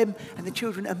poem, and the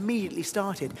children immediately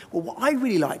started. Well, what I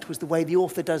really liked was the way the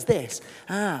author does this.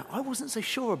 I wasn't so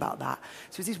sure about that.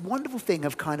 So it's this wonderful thing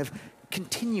of kind of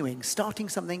continuing, starting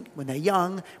something when they're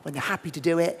young, when they're happy to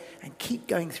do it, and keep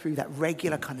going through that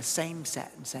regular kind of same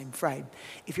set and same frame.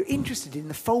 If you're interested in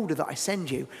the folder that I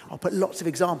send you, I'll put lots of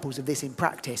examples of this in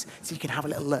practice so you can have a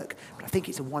little look. But I think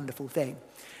it's a wonderful thing.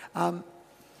 The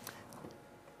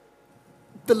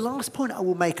last point I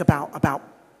will make about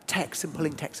text and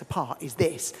pulling text apart is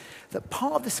this, that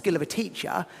part of the skill of a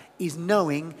teacher is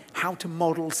knowing how to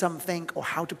model something or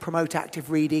how to promote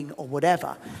active reading or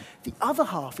whatever. The other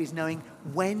half is knowing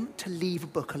when to leave a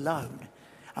book alone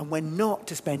and when not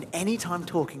to spend any time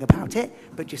talking about it,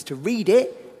 but just to read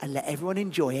it and let everyone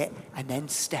enjoy it and then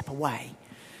step away.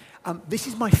 This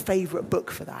is my favourite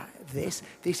book for that. This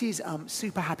is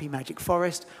Super Happy Magic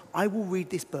Forest. I will read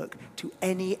this book to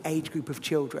any age group of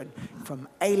children, from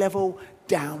A-level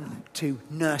down to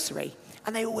nursery.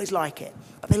 And they always like it,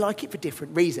 but they like it for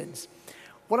different reasons.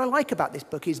 What I like about this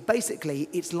book is basically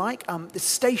it's like the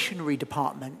stationery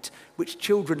department, which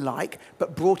children like,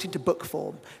 but brought into book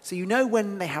form. So you know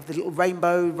when they have the little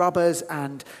rainbow rubbers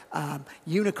and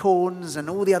unicorns and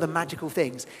all the other magical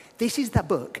things. This is that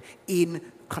book in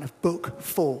kind of book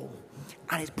form.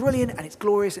 And it's brilliant and it's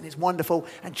glorious and it's wonderful,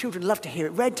 and children love to hear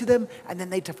it read to them, and then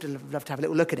they'd love to have a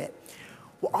little look at it.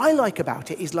 What I like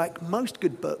about it is, like most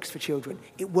good books for children,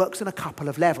 it works on a couple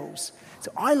of levels.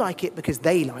 So I like it because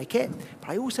they like it, but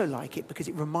I also like it because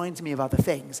it reminds me of other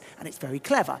things, and it's very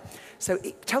clever. So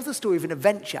it tells the story of an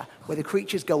adventure where the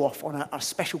creatures go off on a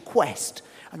special quest,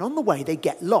 and on the way they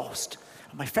get lost.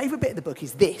 And my favourite bit of the book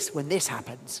is this, when this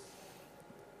happens.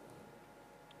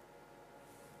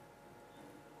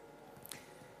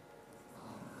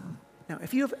 Now,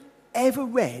 if you have ever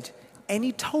read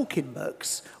any Tolkien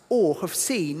books or have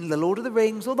seen The Lord of the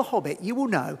Rings or The Hobbit, you will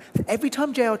know that every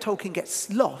time J.R. Tolkien gets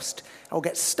lost or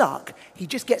gets stuck, he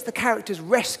just gets the characters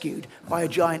rescued by a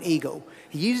giant eagle.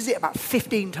 He uses it about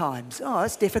 15 times. Oh,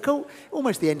 that's difficult.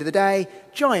 Almost the end of the day,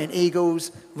 giant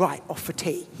eagles, right, off for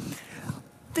tea.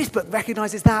 This book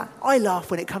recognises that. I laugh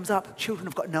when it comes up. Children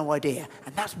have got no idea.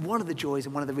 And that's one of the joys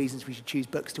and one of the reasons we should choose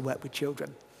books to work with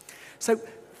children. So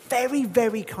very,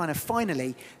 very kind of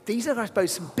finally, these are, I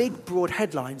suppose, some big, broad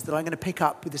headlines that I'm going to pick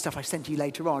up with the stuff I send to you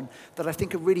later on that I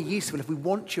think are really useful if we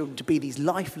want children to be these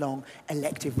lifelong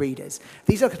elective readers.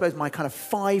 These are, I suppose, my kind of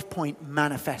 5-point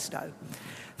manifesto.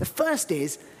 The first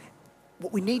is,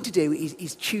 what we need to do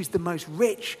is choose the most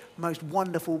rich, most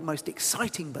wonderful, most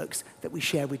exciting books that we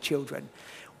share with children.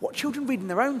 What children read in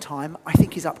their own time, I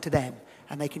think, is up to them.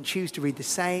 And they can choose to read the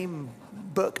same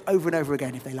book over and over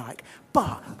again if they like.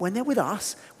 But when they're with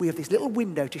us, we have this little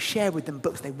window to share with them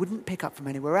books they wouldn't pick up from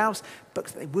anywhere else,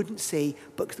 books that they wouldn't see,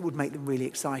 books that would make them really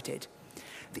excited.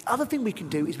 The other thing we can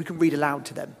do is we can read aloud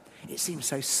to them. It seems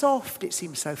so soft, it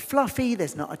seems so fluffy,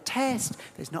 there's not a test,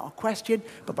 there's not a question.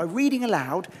 But by reading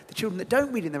aloud, the children that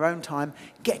don't read in their own time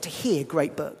get to hear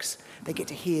great books. They get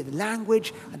to hear the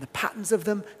language and the patterns of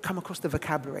them, come across the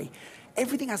vocabulary.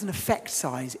 Everything has an effect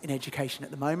size in education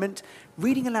at the moment.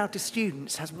 Reading aloud to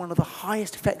students has one of the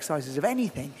highest effect sizes of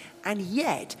anything, and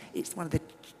yet it's one of the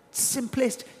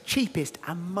simplest, cheapest,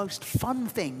 and most fun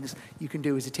things you can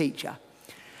do as a teacher.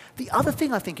 The other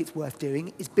thing I think it's worth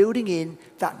doing is building in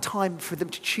that time for them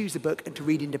to choose a book and to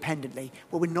read independently,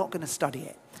 where we're not going to study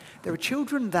it. There are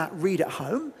children that read at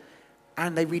home,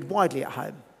 and they read widely at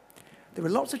home. There are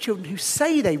lots of children who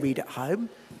say they read at home,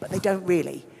 but they don't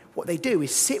really. What they do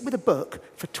is sit with a book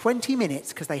for 20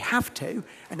 minutes because they have to,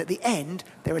 and at the end,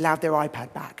 they're allowed their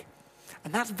iPad back.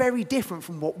 And that's very different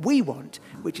from what we want,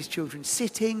 which is children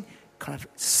sitting, kind of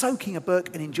soaking a book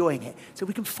and enjoying it. So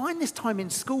we can find this time in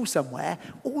school somewhere,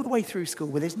 all the way through school,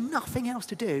 where there's nothing else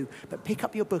to do but pick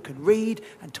up your book and read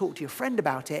and talk to your friend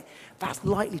about it. That's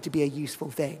likely to be a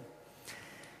useful thing.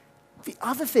 The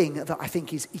other thing that I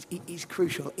think is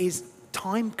crucial is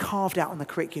time carved out on the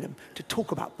curriculum to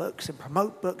talk about books and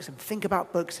promote books and think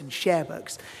about books and share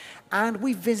books. And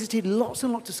we've visited lots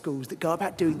and lots of schools that go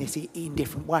about doing this in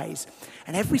different ways.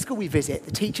 And every school we visit,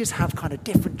 the teachers have kind of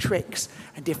different tricks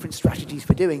and different strategies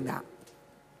for doing that.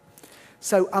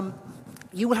 So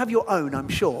you will have your own, I'm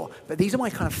sure, but these are my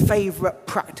kind of favourite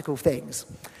practical things.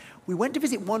 We went to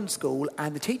visit one school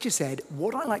and the teacher said,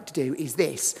 what I like to do is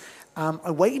this.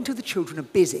 I wait until the children are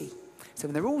busy. So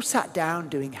when they're all sat down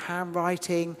doing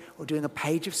handwriting or doing a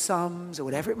page of sums or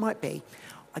whatever it might be,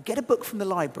 I get a book from the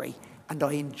library and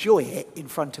I enjoy it in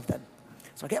front of them.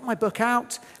 So I get my book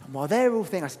out, and while they're all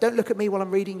thinking, I said, don't look at me while I'm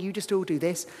reading, you just all do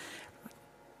this.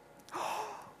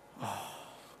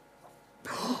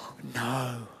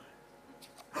 No.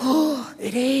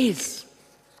 It is.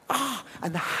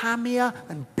 And the hammier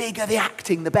and bigger the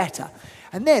acting, the better.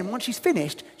 And then once she's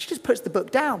finished, she just puts the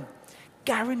book down.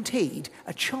 Guaranteed,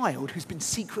 a child who's been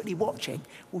secretly watching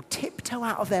will tiptoe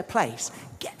out of their place,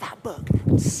 get that book,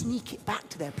 and sneak it back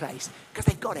to their place because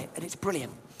they've got it, and it's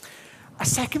brilliant. A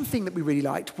second thing that we really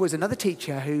liked was another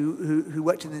teacher who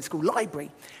worked in the school library.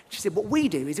 She said, what we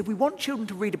do is if we want children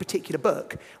to read a particular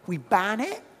book, we ban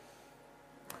it.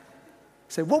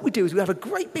 So what we do is we have a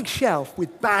great big shelf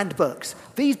with banned books.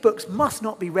 These books must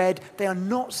not be read. They are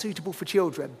not suitable for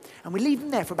children. And we leave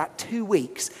them there for about 2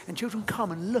 weeks, and children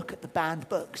come and look at the banned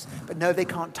books, but no, they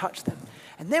can't touch them.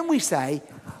 And then we say,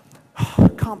 I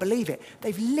can't believe it.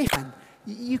 They've lifted them.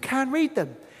 You can read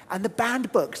them. And the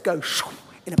banned books go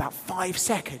in about 5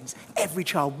 seconds. Every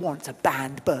child wants a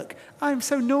banned book. I am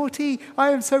so naughty. I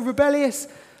am so rebellious.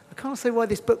 I can't say why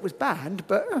this book was banned,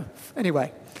 but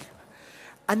anyway.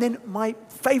 And then my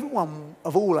favourite one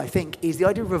of all, I think, is the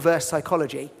idea of reverse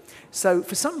psychology. So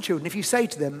for some children, if you say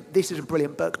to them, this is a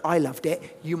brilliant book, I loved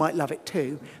it, you might love it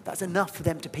too, that's enough for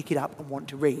them to pick it up and want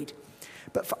to read.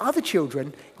 But for other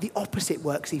children, the opposite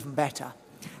works even better.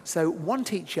 So one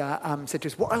teacher said to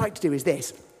us, what I like to do is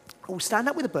this. I will stand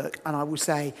up with a book and I will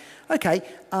say, okay,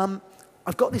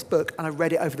 I've got this book and I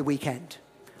read it over the weekend.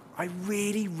 I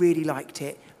really, really liked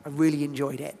it. I really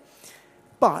enjoyed it.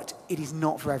 But it is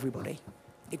not for everybody.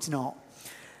 It's not.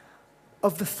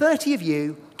 Of the 30 of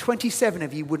you, 27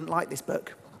 of you wouldn't like this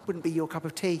book. Wouldn't be your cup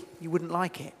of tea. You wouldn't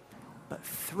like it. But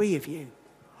 3 of you,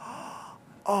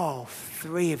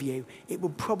 3 of you, it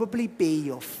will probably be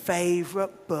your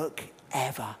favourite book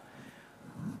ever.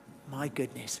 My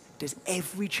goodness, does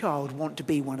every child want to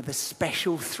be one of the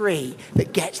special 3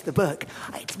 that gets the book?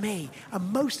 It's me.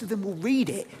 And most of them will read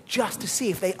it just to see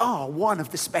if they are one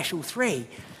of the special 3.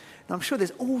 Now, I'm sure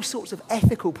there's all sorts of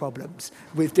ethical problems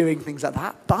with doing things like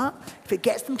that, but if it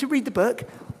gets them to read the book,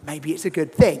 maybe it's a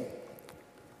good thing.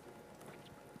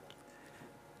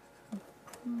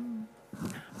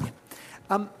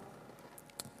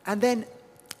 And then,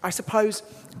 I suppose,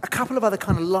 a couple of other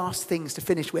kind of last things to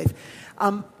finish with.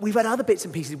 We've had other bits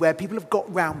and pieces where people have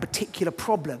got round particular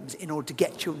problems in order to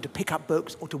get children to pick up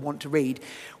books or to want to read.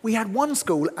 We had one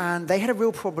school, and they had a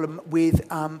real problem with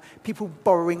people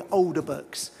borrowing older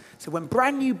books. So when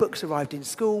brand new books arrived in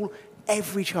school,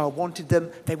 every child wanted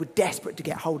them. They were desperate to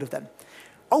get hold of them.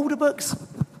 Older books,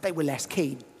 they were less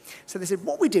keen. So they said,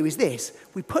 what we do is this.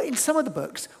 We put in some of the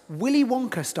books Willy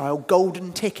Wonka-style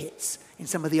golden tickets in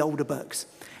some of the older books.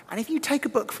 And if you take a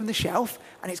book from the shelf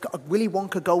and it's got a Willy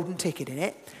Wonka golden ticket in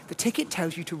it, the ticket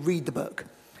tells you to read the book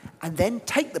and then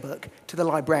take the book to the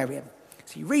librarian.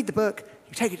 So you read the book,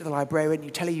 you take it to the librarian,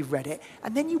 you tell her you've read it,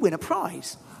 and then you win a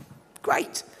prize.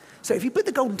 Great. So if you put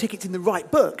the golden tickets in the right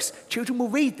books, children will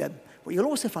read them. What you'll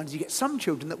also find is you get some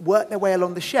children that work their way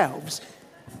along the shelves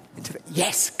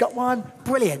yes, got one,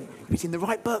 brilliant. If it's in the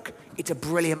right book, it's a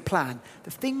brilliant plan.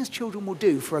 The things children will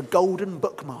do for a golden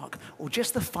bookmark or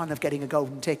just the fun of getting a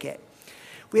golden ticket.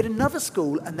 We had another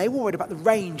school, and they were worried about the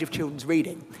range of children's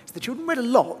reading. So the children read a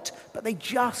lot, but they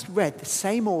just read the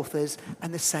same authors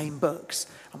and the same books.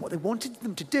 And what they wanted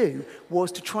them to do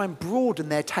was to try and broaden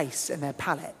their tastes and their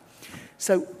palette.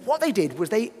 So what they did was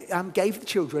they gave the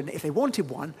children, if they wanted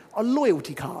one, a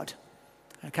loyalty card.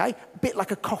 Okay, a bit like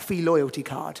a coffee loyalty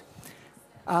card.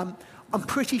 I'm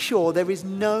pretty sure there is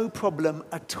no problem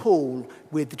at all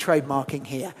with the trademarking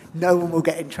here. No one will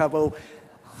get in trouble.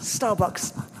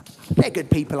 Starbucks, they're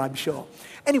good people, I'm sure.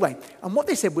 Anyway, and what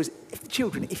they said was,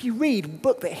 if you read a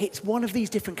book that hits one of these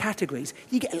different categories,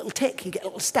 you get a little tick, you get a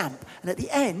little stamp, and at the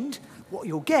end, what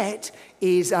you'll get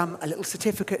is a little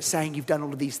certificate saying you've done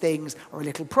all of these things, or a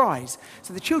little prize.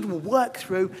 So the children will work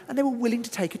through, and they were willing to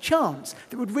take a chance.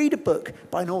 They would read a book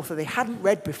by an author they hadn't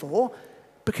read before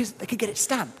because they could get it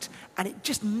stamped. And it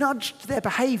just nudged their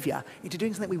behaviour into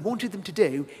doing something we wanted them to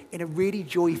do in a really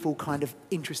joyful, kind of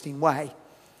interesting way.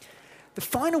 The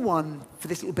final one for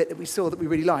this little bit that we saw that we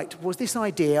really liked was this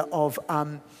idea of,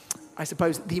 I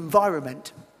suppose, the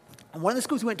environment. And one of the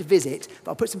schools we went to visit, that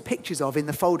I'll put some pictures of in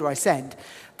the folder I send,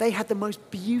 they had the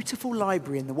most beautiful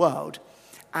library in the world.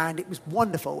 And it was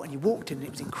wonderful. And you walked in and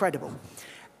it was incredible.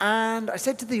 And I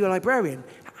said to the librarian,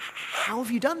 how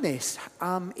have you done this?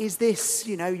 Is this,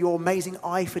 your amazing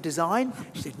eye for design?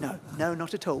 She said, no,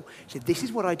 not at all. She said, this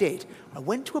is what I did. I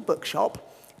went to a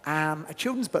bookshop, a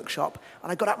children's bookshop,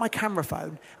 and I got out my camera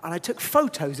phone and I took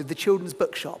photos of the children's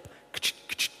bookshop.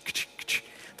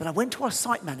 Then I went to our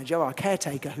site manager, our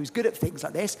caretaker, who's good at things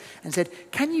like this, and said,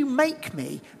 can you make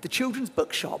me the children's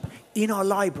bookshop in our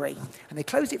library? And they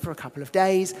closed it for a couple of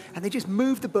days, and they just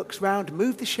moved the books around,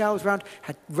 moved the shelves around,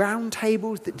 had round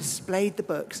tables that displayed the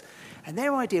books. And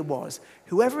their idea was,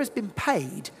 whoever has been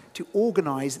paid to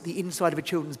organise the inside of a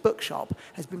children's bookshop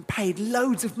has been paid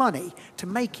loads of money to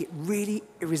make it really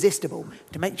irresistible,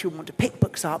 to make children want to pick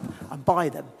books up and buy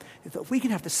them. They thought, if we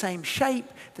can have the same shape,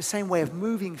 the same way of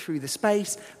moving through the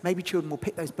space, maybe children will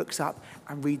pick those books up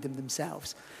and read them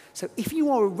themselves. So if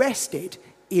you are arrested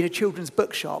in a children's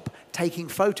bookshop taking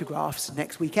photographs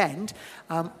next weekend,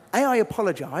 I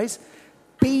apologise.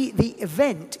 B, the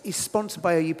event is sponsored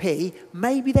by OUP.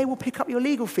 Maybe they will pick up your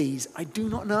legal fees. I do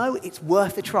not know. It's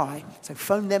worth a try. So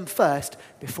phone them first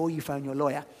before you phone your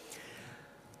lawyer.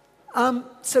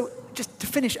 So just to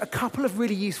finish, a couple of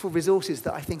really useful resources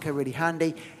that I think are really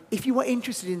handy. If you are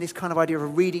interested in this kind of idea of a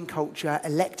reading culture,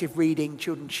 elective reading,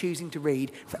 children choosing to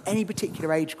read for any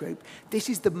particular age group, this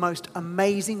is the most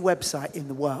amazing website in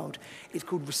the world. It's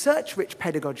called Research Rich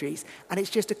Pedagogies, and it's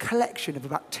just a collection of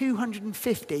about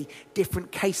 250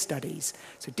 different case studies.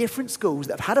 So different schools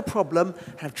that have had a problem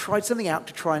and have tried something out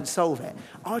to try and solve it.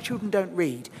 Our children don't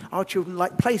read. Our children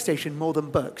like PlayStation more than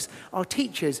books. Our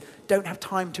teachers don't have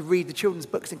time to read the children's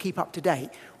books and keep up to date.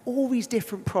 All these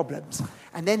different problems.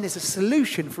 And then there's a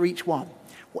solution for each one.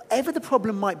 Whatever the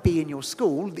problem might be in your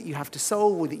school that you have to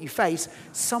solve or that you face,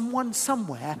 someone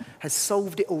somewhere has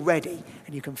solved it already.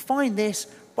 And you can find this,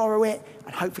 borrow it,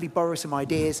 and hopefully borrow some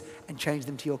ideas and change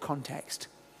them to your context.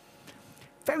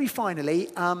 Very finally,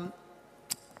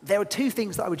 there are two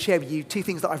things that I would share with you, two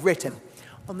things that I've written.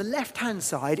 On the left-hand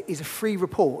side is a free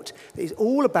report that is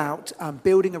all about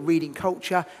building a reading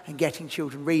culture and getting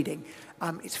children reading.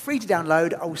 It's free to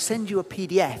download. I will send you a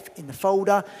PDF in the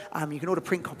folder. You can order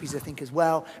print copies, I think, as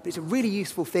well. But it's a really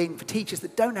useful thing for teachers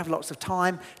that don't have lots of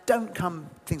time, don't come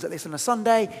things like this on a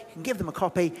Sunday. You can give them a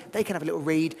copy. They can have a little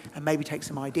read and maybe take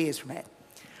some ideas from it.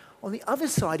 On the other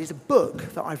side is a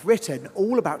book that I've written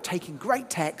all about taking great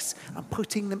texts and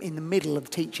putting them in the middle of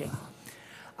teaching.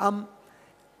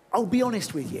 I'll be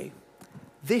honest with you.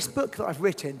 This book that I've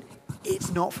written,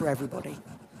 it's not for everybody.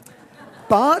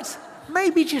 But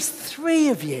maybe just 3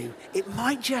 of you, it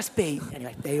might just be.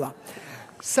 Anyway, there you are.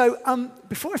 So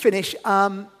before I finish,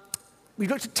 we've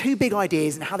looked at 2 big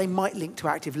ideas and how they might link to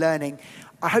active learning.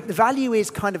 I hope the value is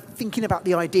kind of thinking about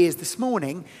the ideas this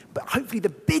morning, but hopefully the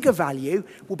bigger value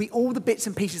will be all the bits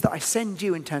and pieces that I send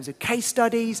you in terms of case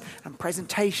studies and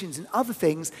presentations and other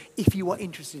things if you are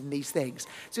interested in these things.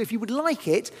 So if you would like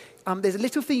it, there's a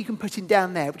little thing you can put in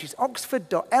down there, which is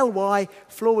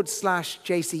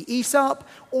oxford.ly/JC ESARP,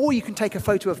 or you can take a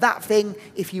photo of that thing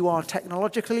if you are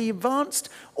technologically advanced,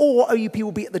 or OUP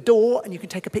will be at the door and you can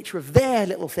take a picture of their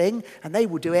little thing and they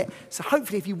will do it. So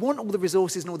hopefully if you want all the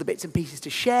resources and all the bits and pieces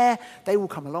to share, they will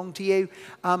come along to you.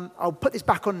 I'll put this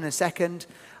back on in a second.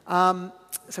 So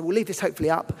we'll leave this hopefully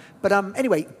up. But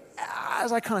anyway,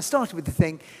 as I kind of started with the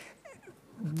thing,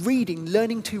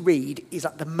 learning to read is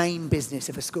like the main business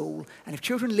of a school. And if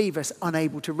children leave us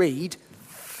unable to read,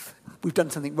 we've done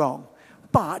something wrong.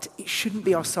 But it shouldn't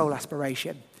be our sole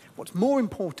aspiration. What's more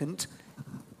important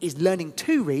is learning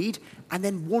to read and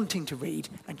then wanting to read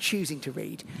and choosing to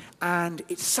read. And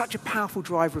it's such a powerful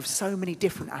driver of so many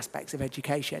different aspects of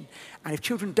education. And if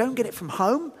children don't get it from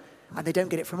home and they don't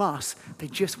get it from us, they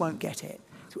just won't get it.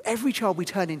 So every child we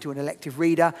turn into an elective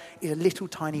reader is a little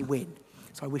tiny win.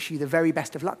 So I wish you the very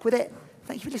best of luck with it.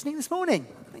 Thank you for listening this morning.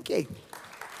 Thank you.